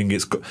networking,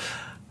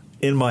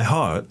 in my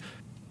heart,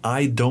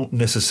 I don't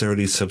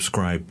necessarily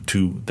subscribe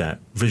to that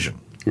vision,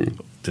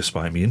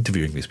 despite me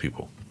interviewing these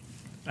people.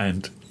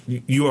 And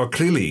you are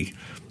clearly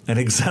an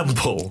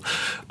example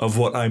of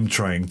what I'm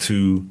trying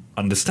to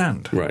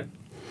understand. Right.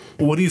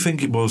 What do you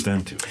think it boils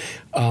down to?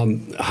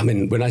 I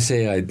mean, when I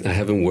say I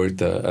haven't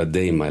worked a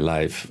day in my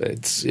life,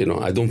 it's, you know,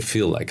 I don't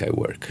feel like I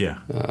work. Yeah.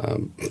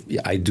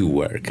 I do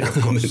work. Of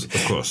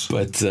course.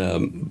 But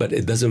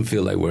it doesn't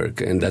feel like work,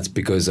 and that's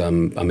because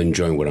I'm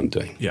enjoying what I'm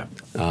doing. Yeah.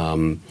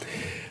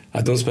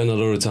 I don't spend a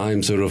lot of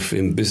time sort of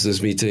in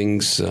business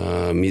meetings,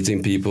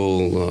 meeting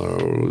people,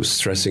 or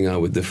stressing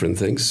out with different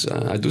things.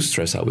 I do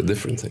stress out with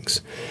different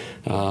things.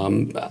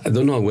 I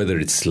don't know whether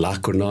it's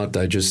luck or not.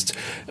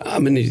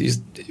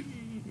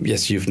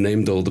 Yes, you've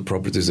named all the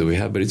properties that we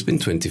have, but it's been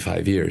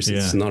 25 years. Yeah.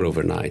 It's not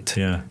overnight.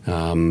 Yeah.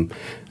 And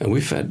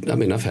I've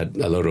had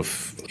a lot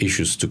of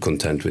issues to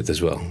contend with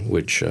as well,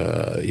 which,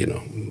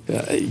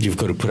 you've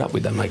got to put up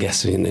with them, I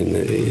guess, in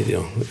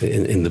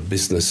the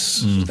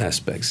business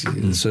aspects.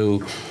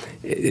 So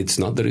it's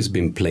not that it's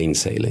been plain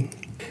sailing,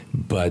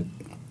 but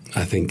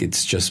I think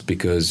it's just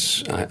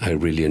because I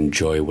really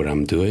enjoy what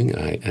I'm doing.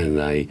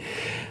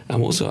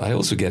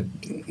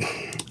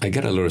 I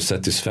get a lot of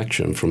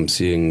satisfaction from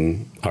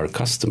seeing our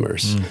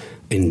customers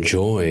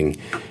enjoying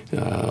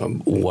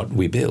what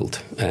we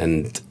build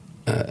and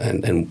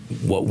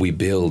what we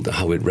build,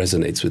 how it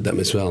resonates with them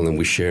as well, and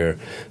we share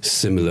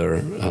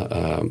similar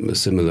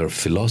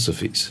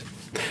philosophies.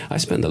 I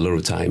spend a lot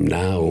of time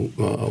now.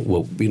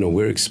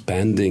 We're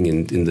expanding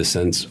in the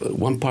sense.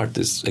 One part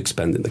is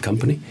expanding the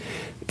company,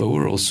 but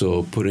we're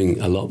also putting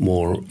a lot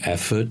more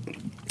effort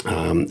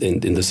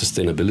in the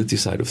sustainability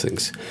side of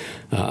things.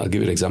 I'll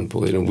give you an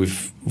example.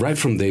 We've right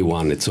from day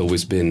one, it's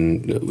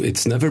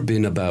never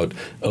been about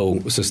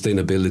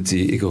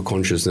sustainability,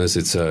 eco-consciousness.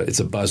 It's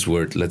a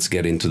buzzword. Let's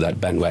get into that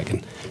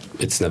bandwagon.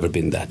 It's never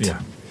been that.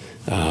 Yeah.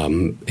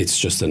 It's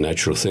just a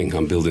natural thing.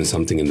 I'm building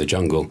something in the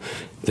jungle.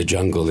 The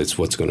jungle is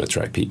what's going to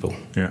attract people.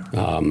 Yeah.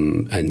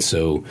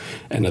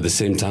 And at the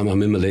same time,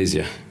 I'm in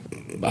Malaysia.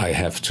 I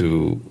have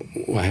to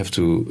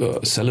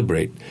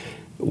celebrate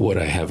what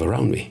I have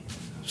around me.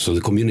 So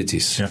the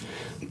communities. Yeah.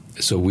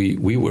 So we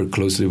work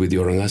closely with the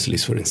Orang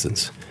Aslis, for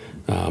instance.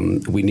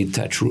 We need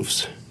thatch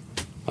roofs.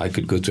 I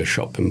could go to a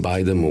shop and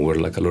buy them, or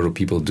like a lot of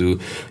people do,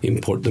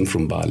 import them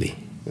from Bali.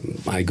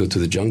 I go to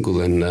the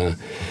jungle and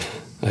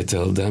I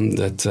tell them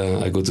that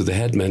I go to the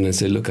headman and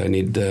say, look, I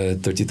need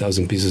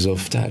 30,000 pieces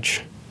of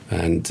thatch,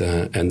 and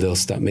they'll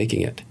start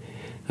making it.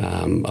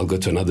 I'll go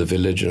to another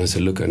village and I say,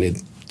 look, I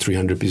need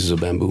 300 pieces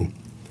of bamboo.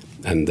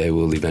 And they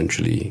will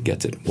eventually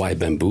get it. Why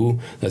bamboo?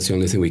 That's the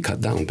only thing we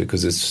cut down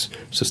because it's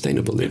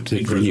sustainable. It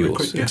renews.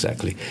 Quick, yeah.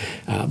 Exactly.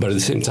 But at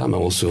the same time,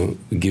 I'm also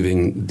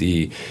giving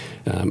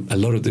a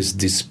lot of this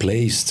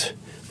displaced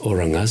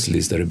Orang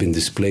Aslis that have been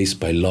displaced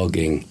by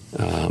logging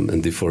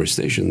and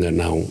deforestation. They're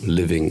now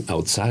living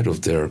outside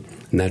of their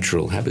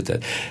natural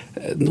habitat.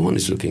 No one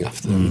is looking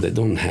after them. They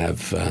don't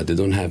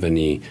have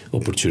any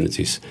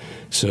opportunities.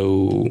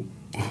 So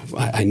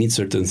I need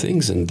certain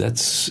things, and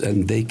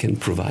they can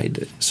provide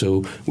it.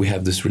 So we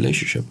have this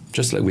relationship,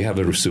 just like we have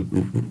a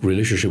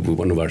relationship with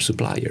one of our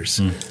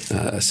suppliers,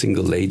 a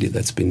single lady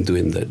that's been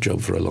doing that job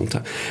for a long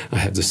time. I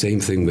have the same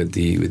thing with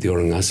the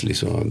Orang Asli,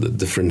 so the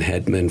different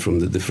headmen from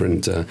the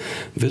different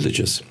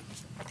villages.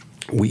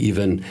 We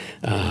even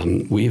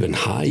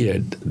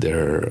hired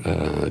their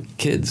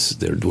kids.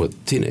 They were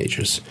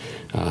teenagers,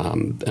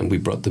 and we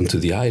brought them to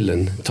the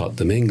island, taught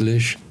them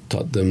English,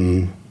 taught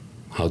them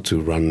how to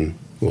run,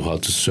 or how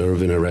to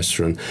serve in a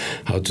restaurant,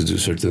 how to do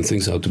certain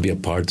things, how to be a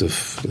part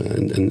of,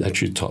 and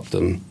actually taught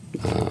them.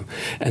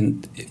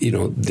 And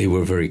they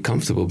were very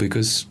comfortable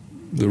because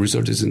the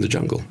resort is in the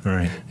jungle.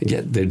 Right.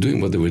 Yet they're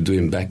doing what they were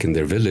doing back in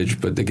their village,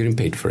 but they're getting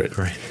paid for it.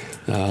 Right.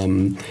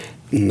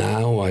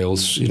 Now I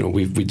also,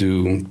 we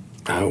do.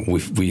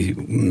 We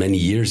many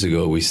years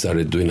ago we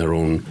started doing our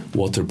own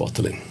water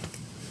bottling,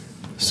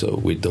 so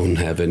we don't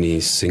have any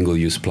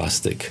single-use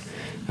plastic.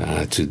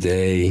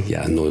 Today,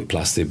 no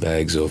plastic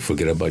bags, or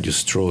forget about your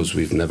straws.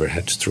 We've never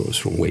had straws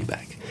from way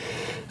back.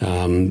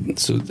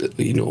 So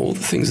all the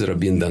things that are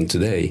being done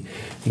today,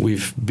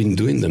 we've been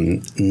doing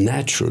them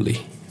naturally.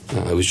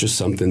 It was just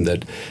something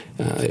that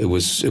it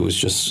was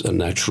just a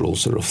natural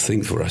sort of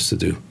thing for us to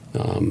do.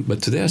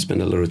 But today I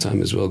spend a lot of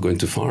time as well going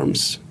to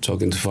farms,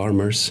 talking to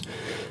farmers,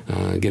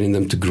 getting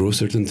them to grow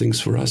certain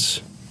things for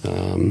us.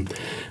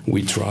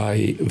 We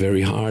try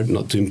very hard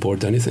not to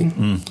import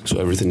anything, so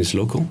everything is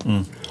local.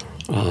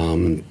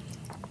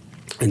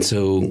 And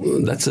so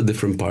that's a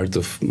different part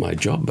of my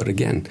job. But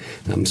again,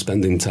 I'm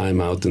spending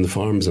time out in the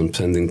farms. I'm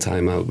spending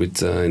time out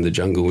in the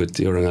jungle with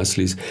the orang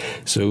aslis.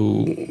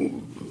 So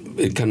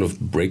it kind of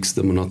breaks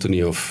the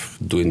monotony of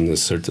doing a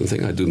certain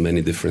thing. I do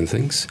many different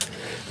things.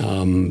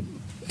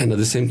 And at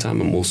the same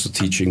time, I'm also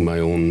teaching my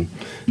own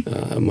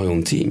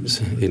teams.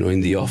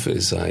 In the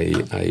office,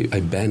 I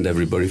banned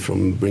everybody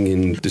from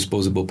bringing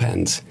disposable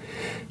pens.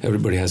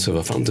 Everybody has to have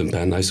a fountain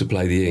pen. I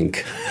supply the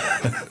ink.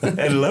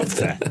 I love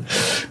that.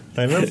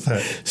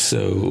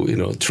 So,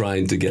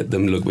 trying to get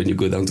them, look, when you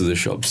go down to the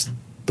shops,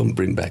 don't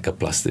bring back a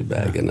plastic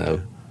bag and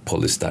a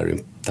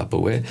polystyrene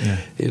Tupperware.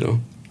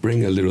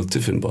 Bring a little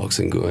tiffin box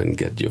and go and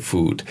get your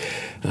food.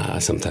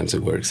 Sometimes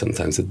it works,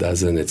 sometimes it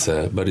doesn't.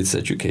 But it's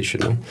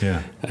educational.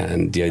 Yeah.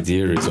 And the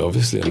idea is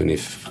obviously,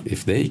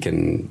 if they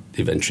can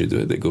eventually do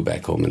it, they go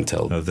back home and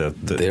tell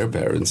their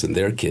parents and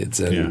their kids,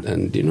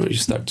 and you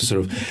start to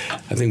sort of,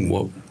 I think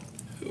what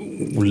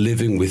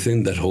living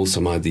within that whole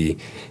samadhi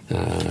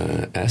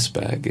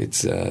aspect,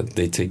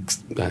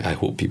 I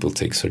hope people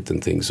take certain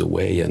things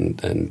away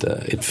and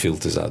it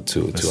filters out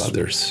to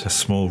others. A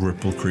small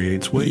ripple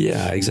creates waves.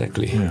 Yeah,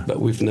 exactly. Yeah. But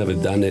we've never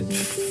done it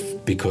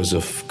because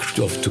of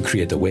to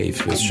create a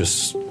wave. It's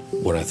just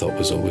what I thought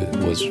was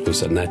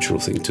a natural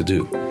thing to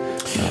do.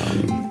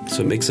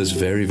 So it makes us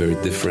very, very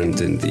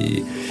different in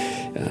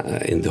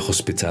the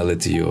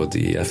hospitality or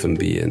the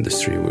F&B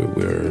industry,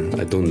 where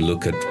I don't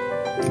look at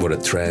what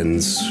are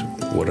trends,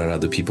 what are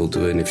other people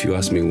doing. If you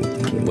ask me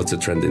what's a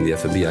trend in the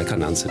F&B, I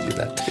can't answer you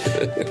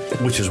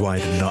that. Which is why I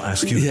did not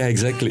ask you. Yeah,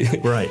 exactly.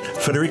 Right.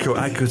 Federico,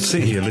 I could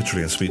sit here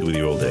literally and speak with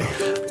you all day,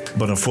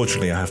 but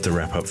unfortunately I have to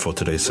wrap up for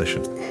today's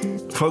session.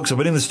 Folks, I've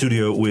been in the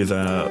studio with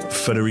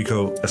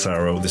Federico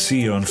Asaro, the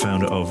CEO and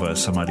founder of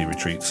Samadhi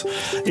Retreats.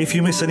 If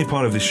you missed any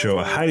part of this show,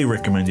 I highly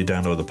recommend you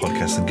download the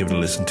podcast and give it a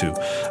listen to.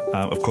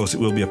 Of course, it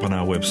will be up on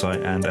our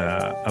website and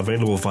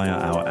available via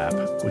our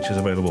app, which is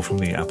available from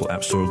the Apple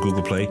App Store or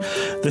Google Play.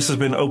 This has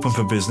been Open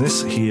for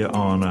Business here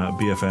on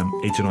BFM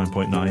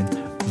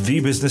 89.9, the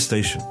business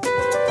station.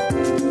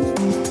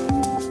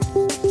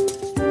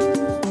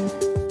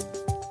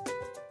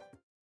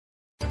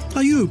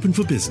 Are you open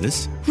for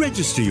business?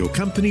 Register your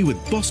company with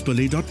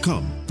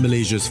bustle.com,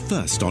 Malaysia's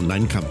first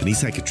online company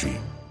secretary.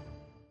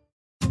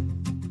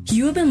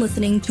 You have been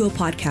listening to a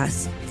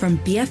podcast from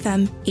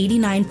BFM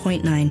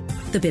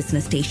 89.9, the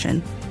business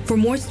station. For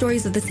more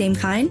stories of the same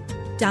kind,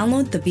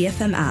 download the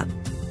BFM app.